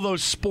knew all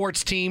those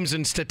sports teams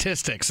and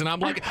statistics. And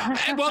I'm like,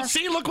 well,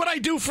 see, look what I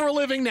do for a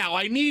living now.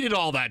 I needed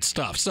all that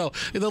stuff. So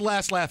the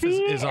last laugh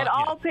is on. It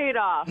all paid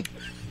off.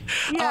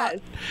 Yes.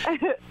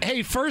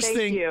 Hey, first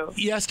thing,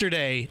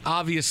 yesterday,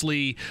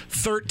 obviously,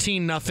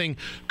 13-0.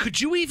 Could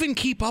you even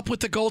keep up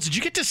with the goals? Did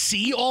you get to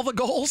see all the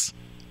goals?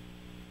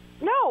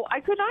 No, No, I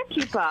could not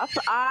keep up.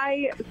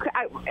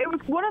 It was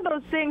one of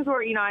those things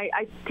where,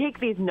 I take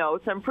these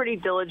notes. I'm pretty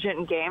diligent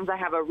in games. I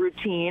have a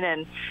routine,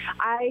 and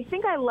I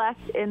think I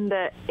left in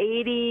the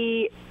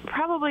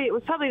it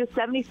was probably the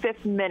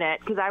 75th minute,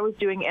 because I was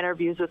doing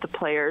interviews with the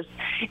players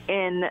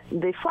in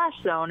the flash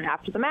zone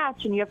after the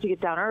match, and you have to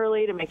get down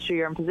early to make sure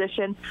you're in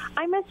position.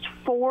 I missed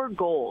 4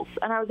 goals,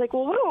 and I was like,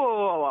 well,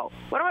 whoa.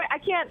 What do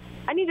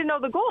I need to know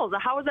the goals.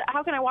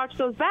 How can I watch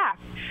those back?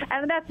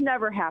 And that's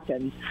never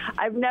happened.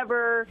 I've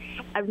never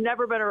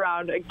been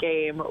around a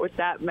game with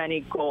that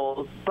many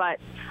goals. But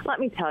let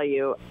me tell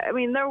you,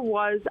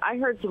 I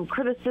heard some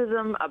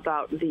criticism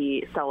about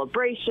the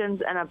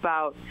celebrations and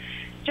about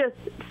just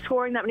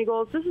scoring that many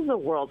goals. This is a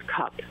World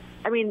Cup.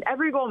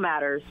 Every goal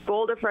matters.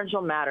 Goal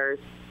differential matters.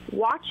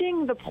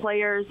 Watching the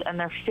players and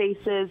their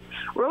faces,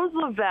 Rose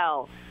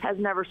Lavelle has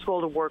never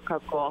scored a World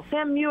Cup goal.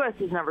 Sam Mewis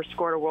has never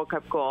scored a World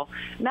Cup goal.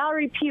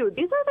 Mallory Pugh,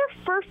 these are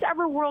their first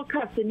ever World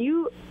Cups, and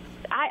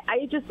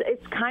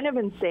it's kind of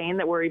insane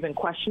that we're even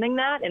questioning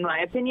that, in my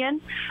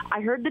opinion. I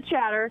heard the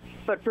chatter,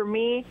 but for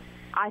me,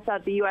 I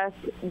thought the U.S.,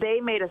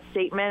 they made a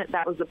statement.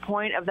 That was the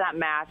point of that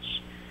match.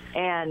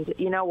 And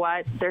you know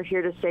what? They're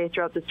here to stay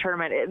throughout this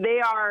tournament.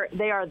 They are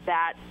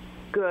that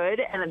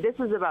good, and this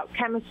is about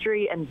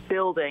chemistry and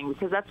building,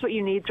 because that's what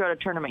you need throughout a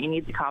tournament. You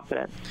need the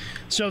confidence.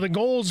 So the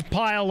goals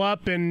pile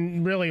up,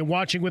 and really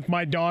watching with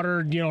my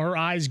daughter, her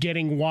eyes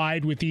getting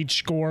wide with each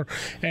score,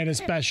 and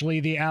especially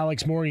the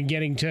Alex Morgan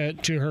getting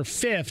to her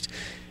 5th.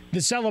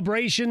 The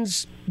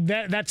celebrations,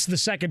 that's the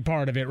second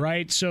part of it,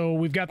 right? So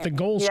we've got the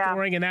goal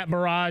scoring and that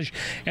barrage,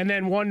 and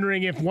then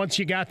wondering if once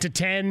you got to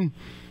 10,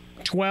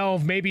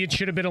 12, maybe it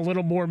should have been a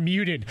little more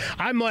muted.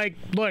 I'm like,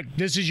 look,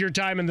 this is your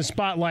time in the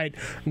spotlight.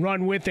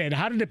 Run with it.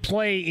 How did it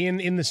play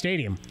in the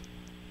stadium?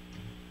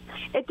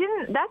 It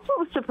didn't. That's what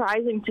was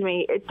surprising to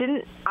me.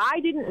 I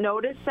didn't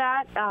notice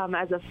that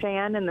as a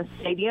fan in the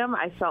stadium.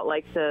 I felt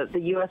like the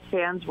U.S.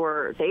 fans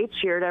they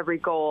cheered every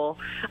goal.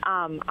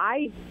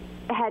 I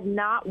had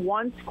not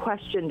once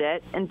questioned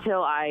it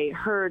until I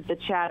heard the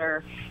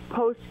chatter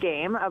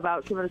post-game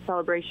about some of the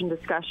celebration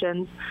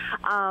discussions.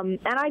 And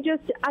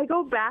I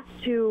go back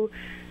to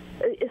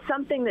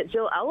something that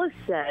Jill Ellis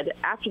said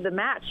after the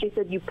match. She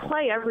said, you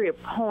play every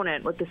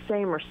opponent with the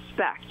same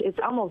respect. It's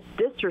almost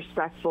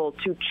disrespectful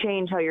to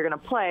change how you're going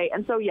to play.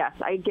 And so, yes,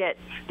 I get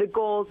the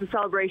goals, the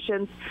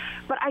celebrations,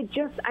 but I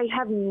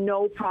have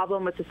no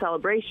problem with the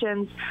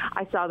celebrations.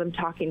 I saw them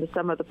talking to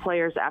some of the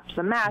players after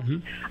the match.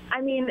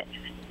 Mm-hmm.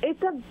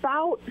 It's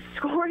about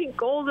scoring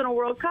goals in a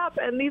World Cup,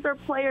 and these are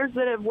players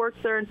that have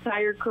worked their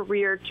entire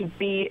career to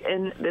be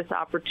in this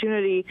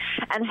opportunity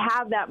and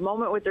have that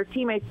moment with their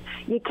teammates.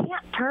 You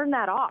can't turn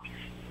that off.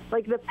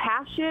 Like the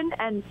passion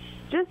and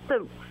just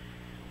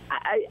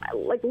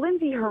like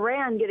Lindsey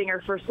Horan getting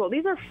her first goal.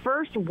 These are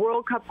first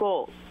World Cup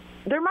goals.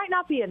 There might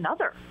not be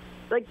another.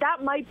 Like,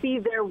 that might be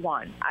their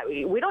one.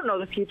 We don't know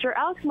the future.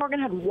 Alex Morgan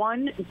had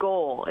 1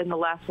 goal in the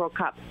last World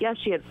Cup. Yes,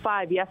 she had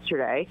 5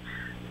 yesterday.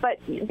 But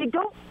they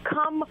don't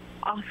come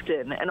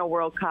often in a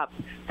World Cup.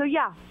 So,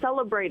 yeah,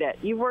 celebrate it.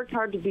 You worked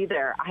hard to be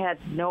there. I had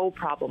no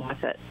problem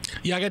with it.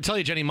 Yeah, I got to tell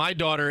you, Jenny, my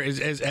daughter is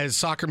as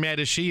soccer mad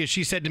as she is.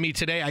 She said to me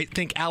today, I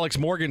think Alex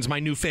Morgan's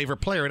my new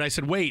favorite player. And I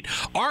said, wait,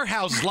 our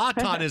house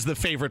Zlatan is the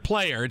favorite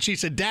player. And she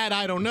said, Dad,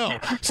 I don't know.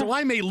 So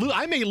I may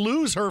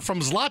lose her from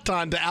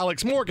Zlatan to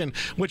Alex Morgan,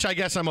 which I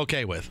guess I'm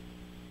okay with.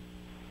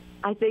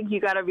 I think you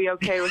got to be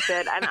okay with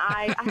it. And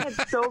I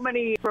had so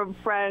many from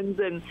friends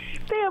and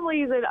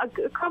families and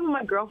a couple of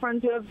my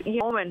girlfriends who have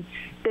home, and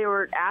they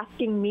were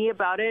asking me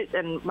about it.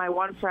 And my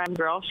one friend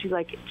girl, she's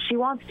like, she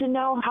wants to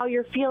know how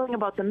you're feeling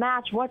about the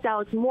match. What's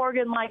Alex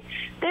Morgan like?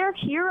 They're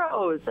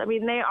heroes.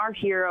 They are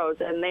heroes,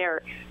 and they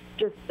are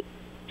just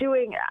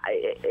doing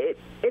it.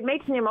 It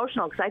makes me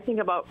emotional because I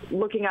think about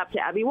looking up to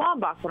Abby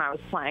Wambach when I was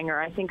playing,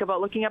 or I think about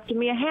looking up to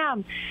Mia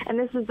Hamm, and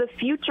this is the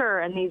future,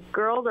 and these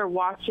girls are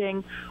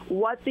watching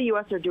what the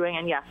U.S. are doing,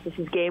 and yes, this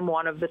is game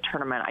 1 of the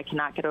tournament. I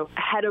cannot get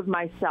ahead of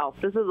myself.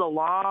 This is a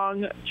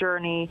long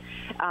journey,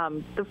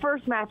 the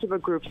first match of a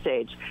group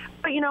stage,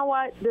 but you know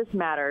what? This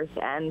matters,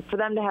 and for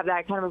them to have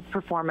that kind of a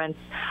performance.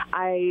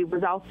 I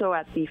was also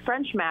at the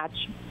French match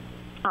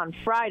on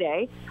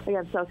Friday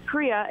against South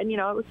Korea, and, it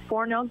was a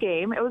 4-0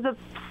 game. It was a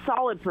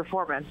solid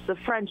performance. The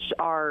French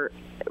are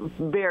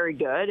very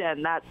good,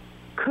 and that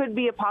could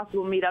be a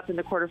possible meetup in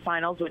the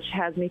quarterfinals, which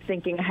has me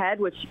thinking ahead,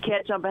 which you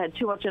can't jump ahead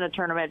too much in a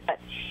tournament. But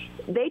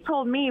they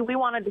told me we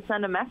wanted to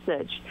send a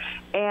message,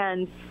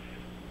 and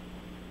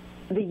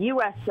the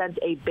U.S. sent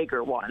a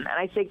bigger one. And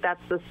I think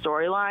that's the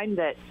storyline,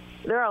 that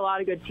there are a lot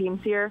of good teams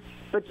here,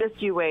 but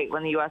just you wait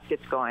when the U.S.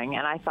 gets going.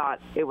 And I thought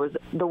it was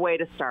the way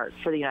to start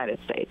for the United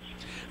States.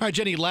 All right,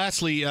 Jenny,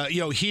 lastly,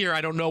 here, I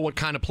don't know what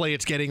kind of play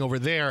it's getting over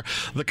there.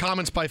 The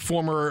comments by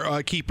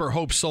former keeper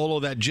Hope Solo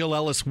that Jill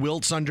Ellis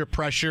wilts under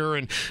pressure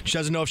and she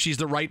doesn't know if she's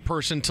the right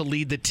person to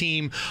lead the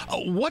team.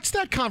 What's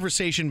that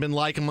conversation been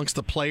like amongst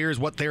the players,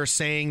 what they're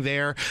saying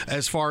there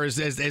as far as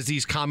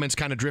these comments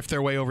kind of drift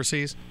their way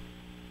overseas?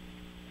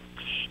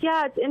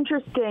 Yeah, it's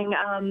interesting.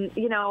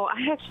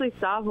 I actually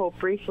saw Hope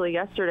briefly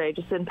yesterday,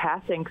 just in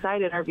passing, because I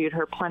had interviewed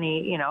her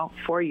plenty,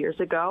 4 years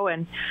ago,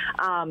 and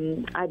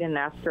I didn't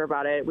ask her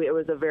about it. It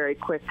was a very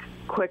quick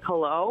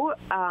hello.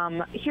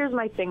 Here's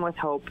my thing with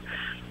Hope.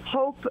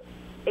 Hope,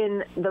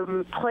 in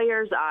the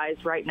players' eyes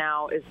right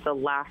now, is the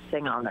last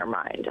thing on their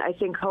mind. I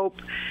think Hope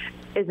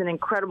is an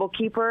incredible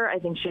keeper. I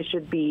think she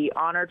should be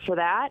honored for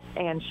that,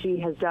 and she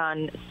has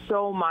done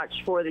so much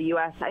for the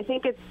U.S. I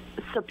think it's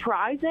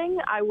surprising.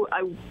 I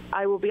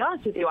will be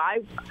honest with you.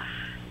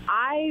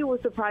 I was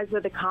surprised by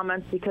the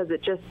comments because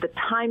it's just the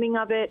timing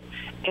of it,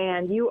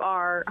 and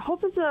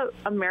Hope is an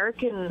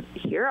American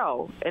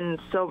hero, and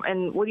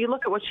when you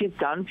look at what she's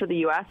done for the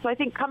U.S., so I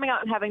think coming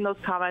out and having those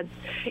comments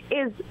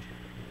is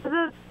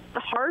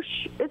harsh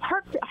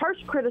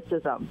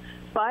criticism.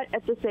 But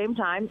at the same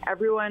time,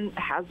 everyone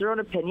has their own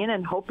opinion,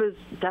 and Hope is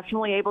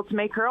definitely able to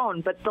make her own.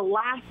 But the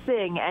last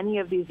thing any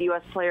of these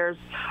U.S. players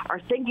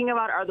are thinking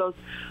about are those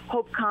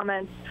Hope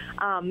comments.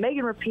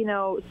 Megan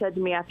Rapinoe said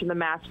to me after the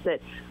match that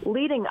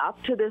leading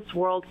up to this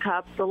World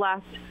Cup, the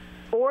last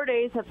 4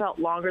 days have felt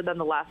longer than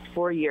the last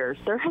 4 years.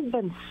 There has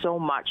been so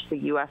much the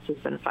U.S. has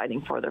been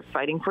fighting for. They're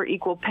fighting for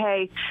equal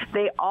pay.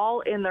 They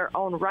all, in their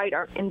own right,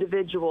 are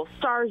individual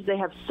stars. They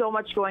have so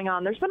much going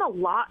on. There's been a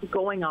lot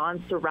going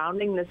on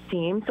surrounding this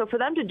team. So for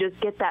them to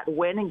just get that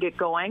win and get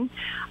going,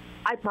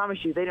 I promise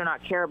you, they do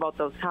not care about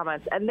those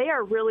comments. And they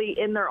are really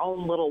in their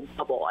own little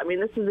bubble. I mean,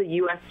 this is a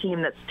U.S.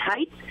 team that's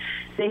tight.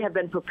 They have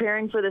been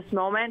preparing for this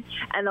moment,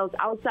 and those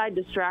outside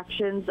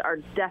distractions are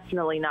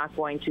definitely not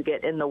going to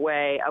get in the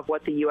way of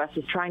what the U.S.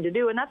 is trying to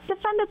do, and that's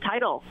defend a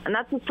title. And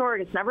that's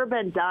historic. It's never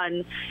been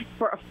done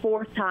for a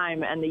fourth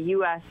time, and the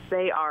U.S.,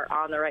 they are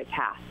on the right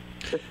path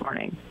this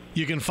morning.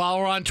 You can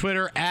follow her on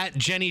Twitter at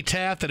Jenny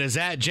Taft. That is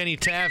at Jenny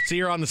Taft. See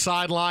her on the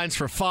sidelines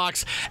for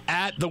Fox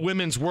at the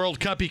Women's World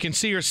Cup. You can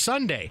see her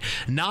Sunday,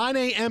 9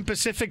 a.m.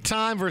 Pacific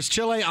time versus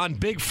Chile on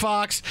Big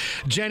Fox.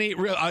 Jenny,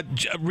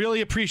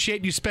 really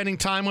appreciate you spending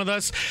time with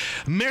us.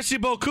 Merci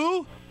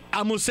beaucoup.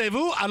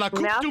 Amusez-vous à la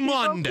Coupe du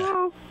Monde.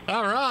 All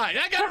right.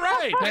 I got it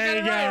right. There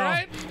you go.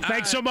 Right?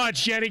 Thanks so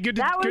much, Jenny. Good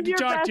to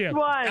talk to you.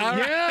 One.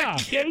 Yeah.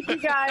 Thank you,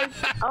 guys.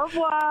 Au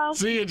revoir.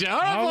 See you, Jen. Au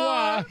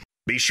revoir.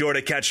 Be sure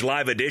to catch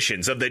live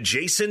editions of The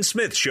Jason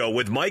Smith Show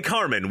with Mike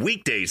Harmon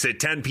weekdays at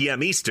 10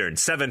 p.m. Eastern,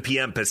 7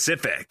 p.m.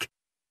 Pacific.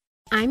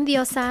 I'm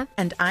Diosa.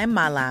 And I'm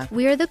Mala.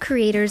 We are the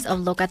creators of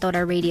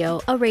Locatora Radio,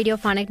 a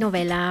radiophonic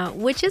novela,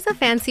 which is a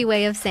fancy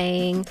way of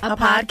saying a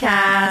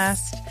podcast.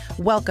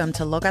 Welcome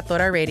to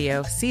Locatora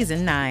Radio,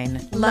 Season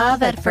 9.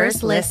 Love at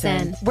first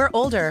listen. We're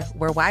older,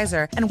 we're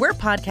wiser, and we're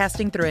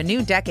podcasting through a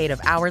new decade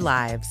of our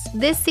lives.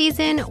 This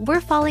season,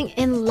 we're falling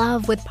in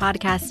love with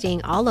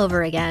podcasting all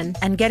over again.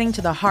 And getting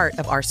to the heart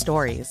of our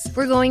stories.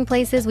 We're going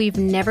places we've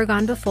never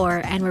gone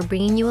before, and we're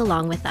bringing you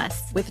along with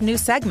us. With new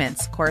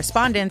segments,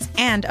 correspondence,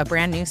 and a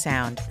brand new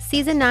sound.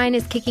 Season 9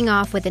 is kicking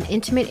off with an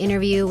intimate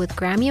interview with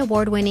Grammy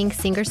Award-winning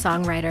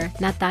singer-songwriter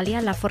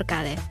Natalia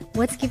Lafourcade.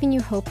 What's giving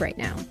you hope right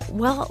now?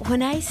 Well,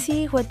 when I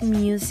see what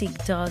music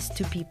does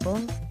to people,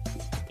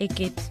 it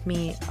gives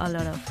me a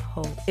lot of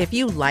hope. If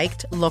you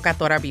liked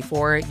Locatora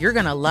before, you're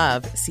going to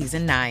love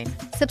Season 9.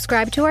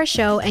 Subscribe to our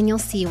show and you'll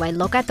see why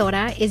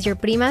Locatora is your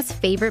prima's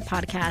favorite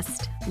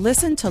podcast.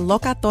 Listen to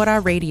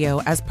Locatora Radio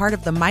as part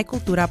of the My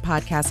Cultura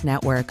Podcast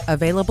Network,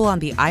 available on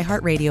the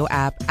iHeartRadio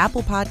app,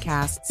 Apple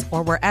Podcasts,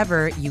 or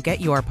wherever you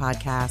get your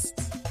podcasts.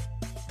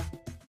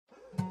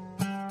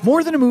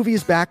 More Than a Movie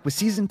is back with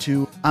Season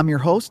 2. I'm your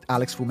host,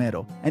 Alex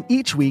Fumero, and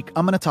each week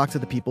I'm going to talk to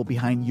the people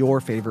behind your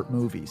favorite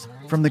movies.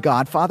 From The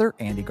Godfather,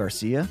 Andy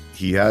Garcia.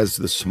 He has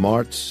the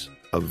smarts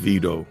of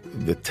Vito,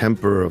 the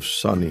temper of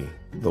Sonny,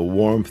 the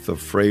warmth of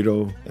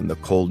Fredo, and the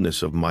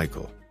coldness of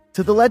Michael.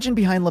 To the legend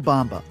behind La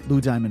Bamba, Lou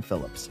Diamond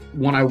Phillips.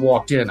 When I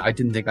walked in, I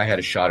didn't think I had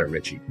a shot at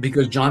Richie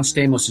because John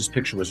Stamos'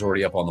 picture was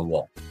already up on the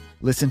wall.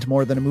 Listen to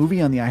More Than a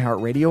Movie on the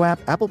iHeartRadio app,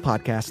 Apple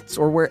Podcasts,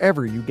 or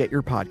wherever you get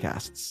your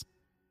podcasts.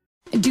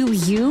 Do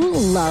you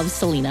love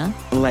Selena?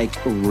 Like,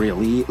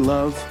 really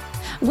love?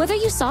 Whether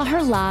you saw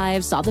her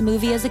live, saw the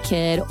movie as a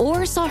kid,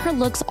 or saw her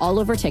looks all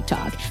over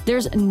TikTok,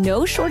 there's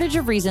no shortage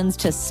of reasons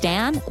to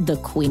stan the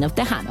Queen of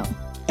Tejano.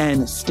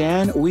 And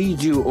Stan, we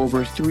do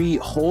over 3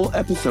 whole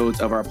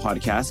episodes of our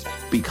podcast,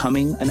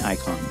 Becoming an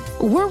Icon.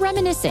 We're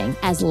reminiscing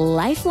as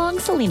lifelong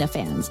Selena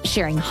fans,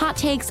 sharing hot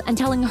takes and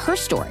telling her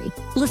story.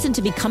 Listen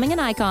to Becoming an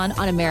Icon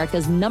on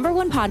America's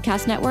 #1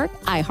 podcast network,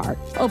 iHeart.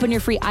 Open your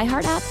free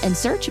iHeart app and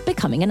search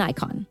Becoming an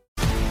Icon.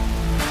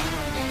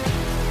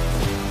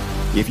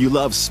 If you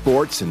love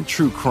sports and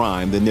true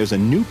crime, then there's a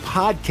new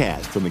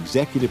podcast from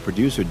executive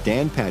producer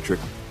Dan Patrick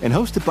and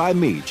hosted by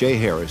me, Jay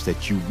Harris,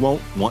 that you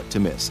won't want to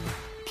miss.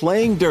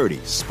 Playing Dirty: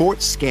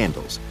 Sports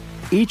Scandals.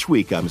 Each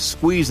week, I'm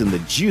squeezing the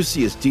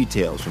juiciest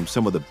details from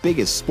some of the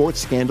biggest sports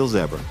scandals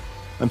ever.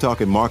 I'm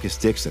talking Marcus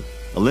Dixon,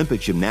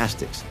 Olympic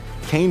gymnastics,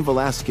 Cain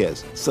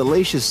Velasquez,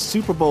 salacious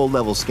Super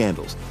Bowl-level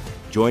scandals.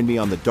 Join me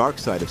on the dark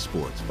side of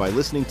sports by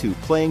listening to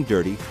Playing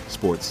Dirty: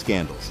 Sports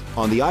Scandals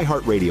on the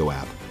iHeartRadio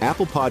app,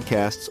 Apple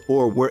Podcasts,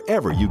 or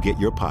wherever you get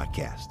your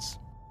podcasts.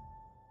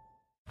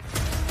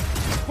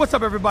 What's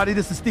up, everybody?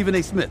 This is Stephen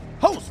A. Smith,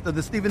 host host of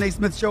the Stephen A.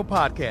 Smith Show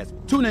podcast.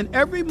 Tune in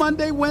every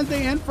Monday,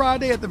 Wednesday, and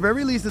Friday at the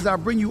very least as I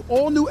bring you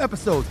all new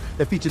episodes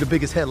that feature the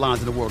biggest headlines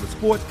in the world of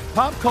sports,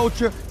 pop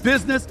culture,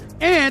 business,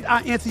 and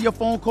I answer your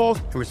phone calls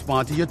and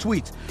respond to your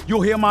tweets.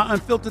 You'll hear my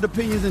unfiltered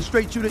opinions and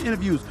straight-shooter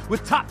interviews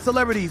with top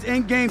celebrities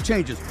and game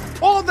changers.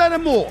 All that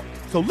and more.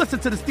 So listen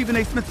to the Stephen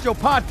A. Smith Show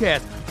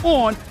podcast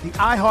on the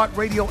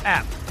iHeartRadio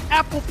app,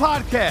 Apple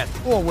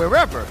Podcasts, or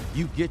wherever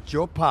you get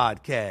your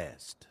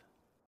podcast.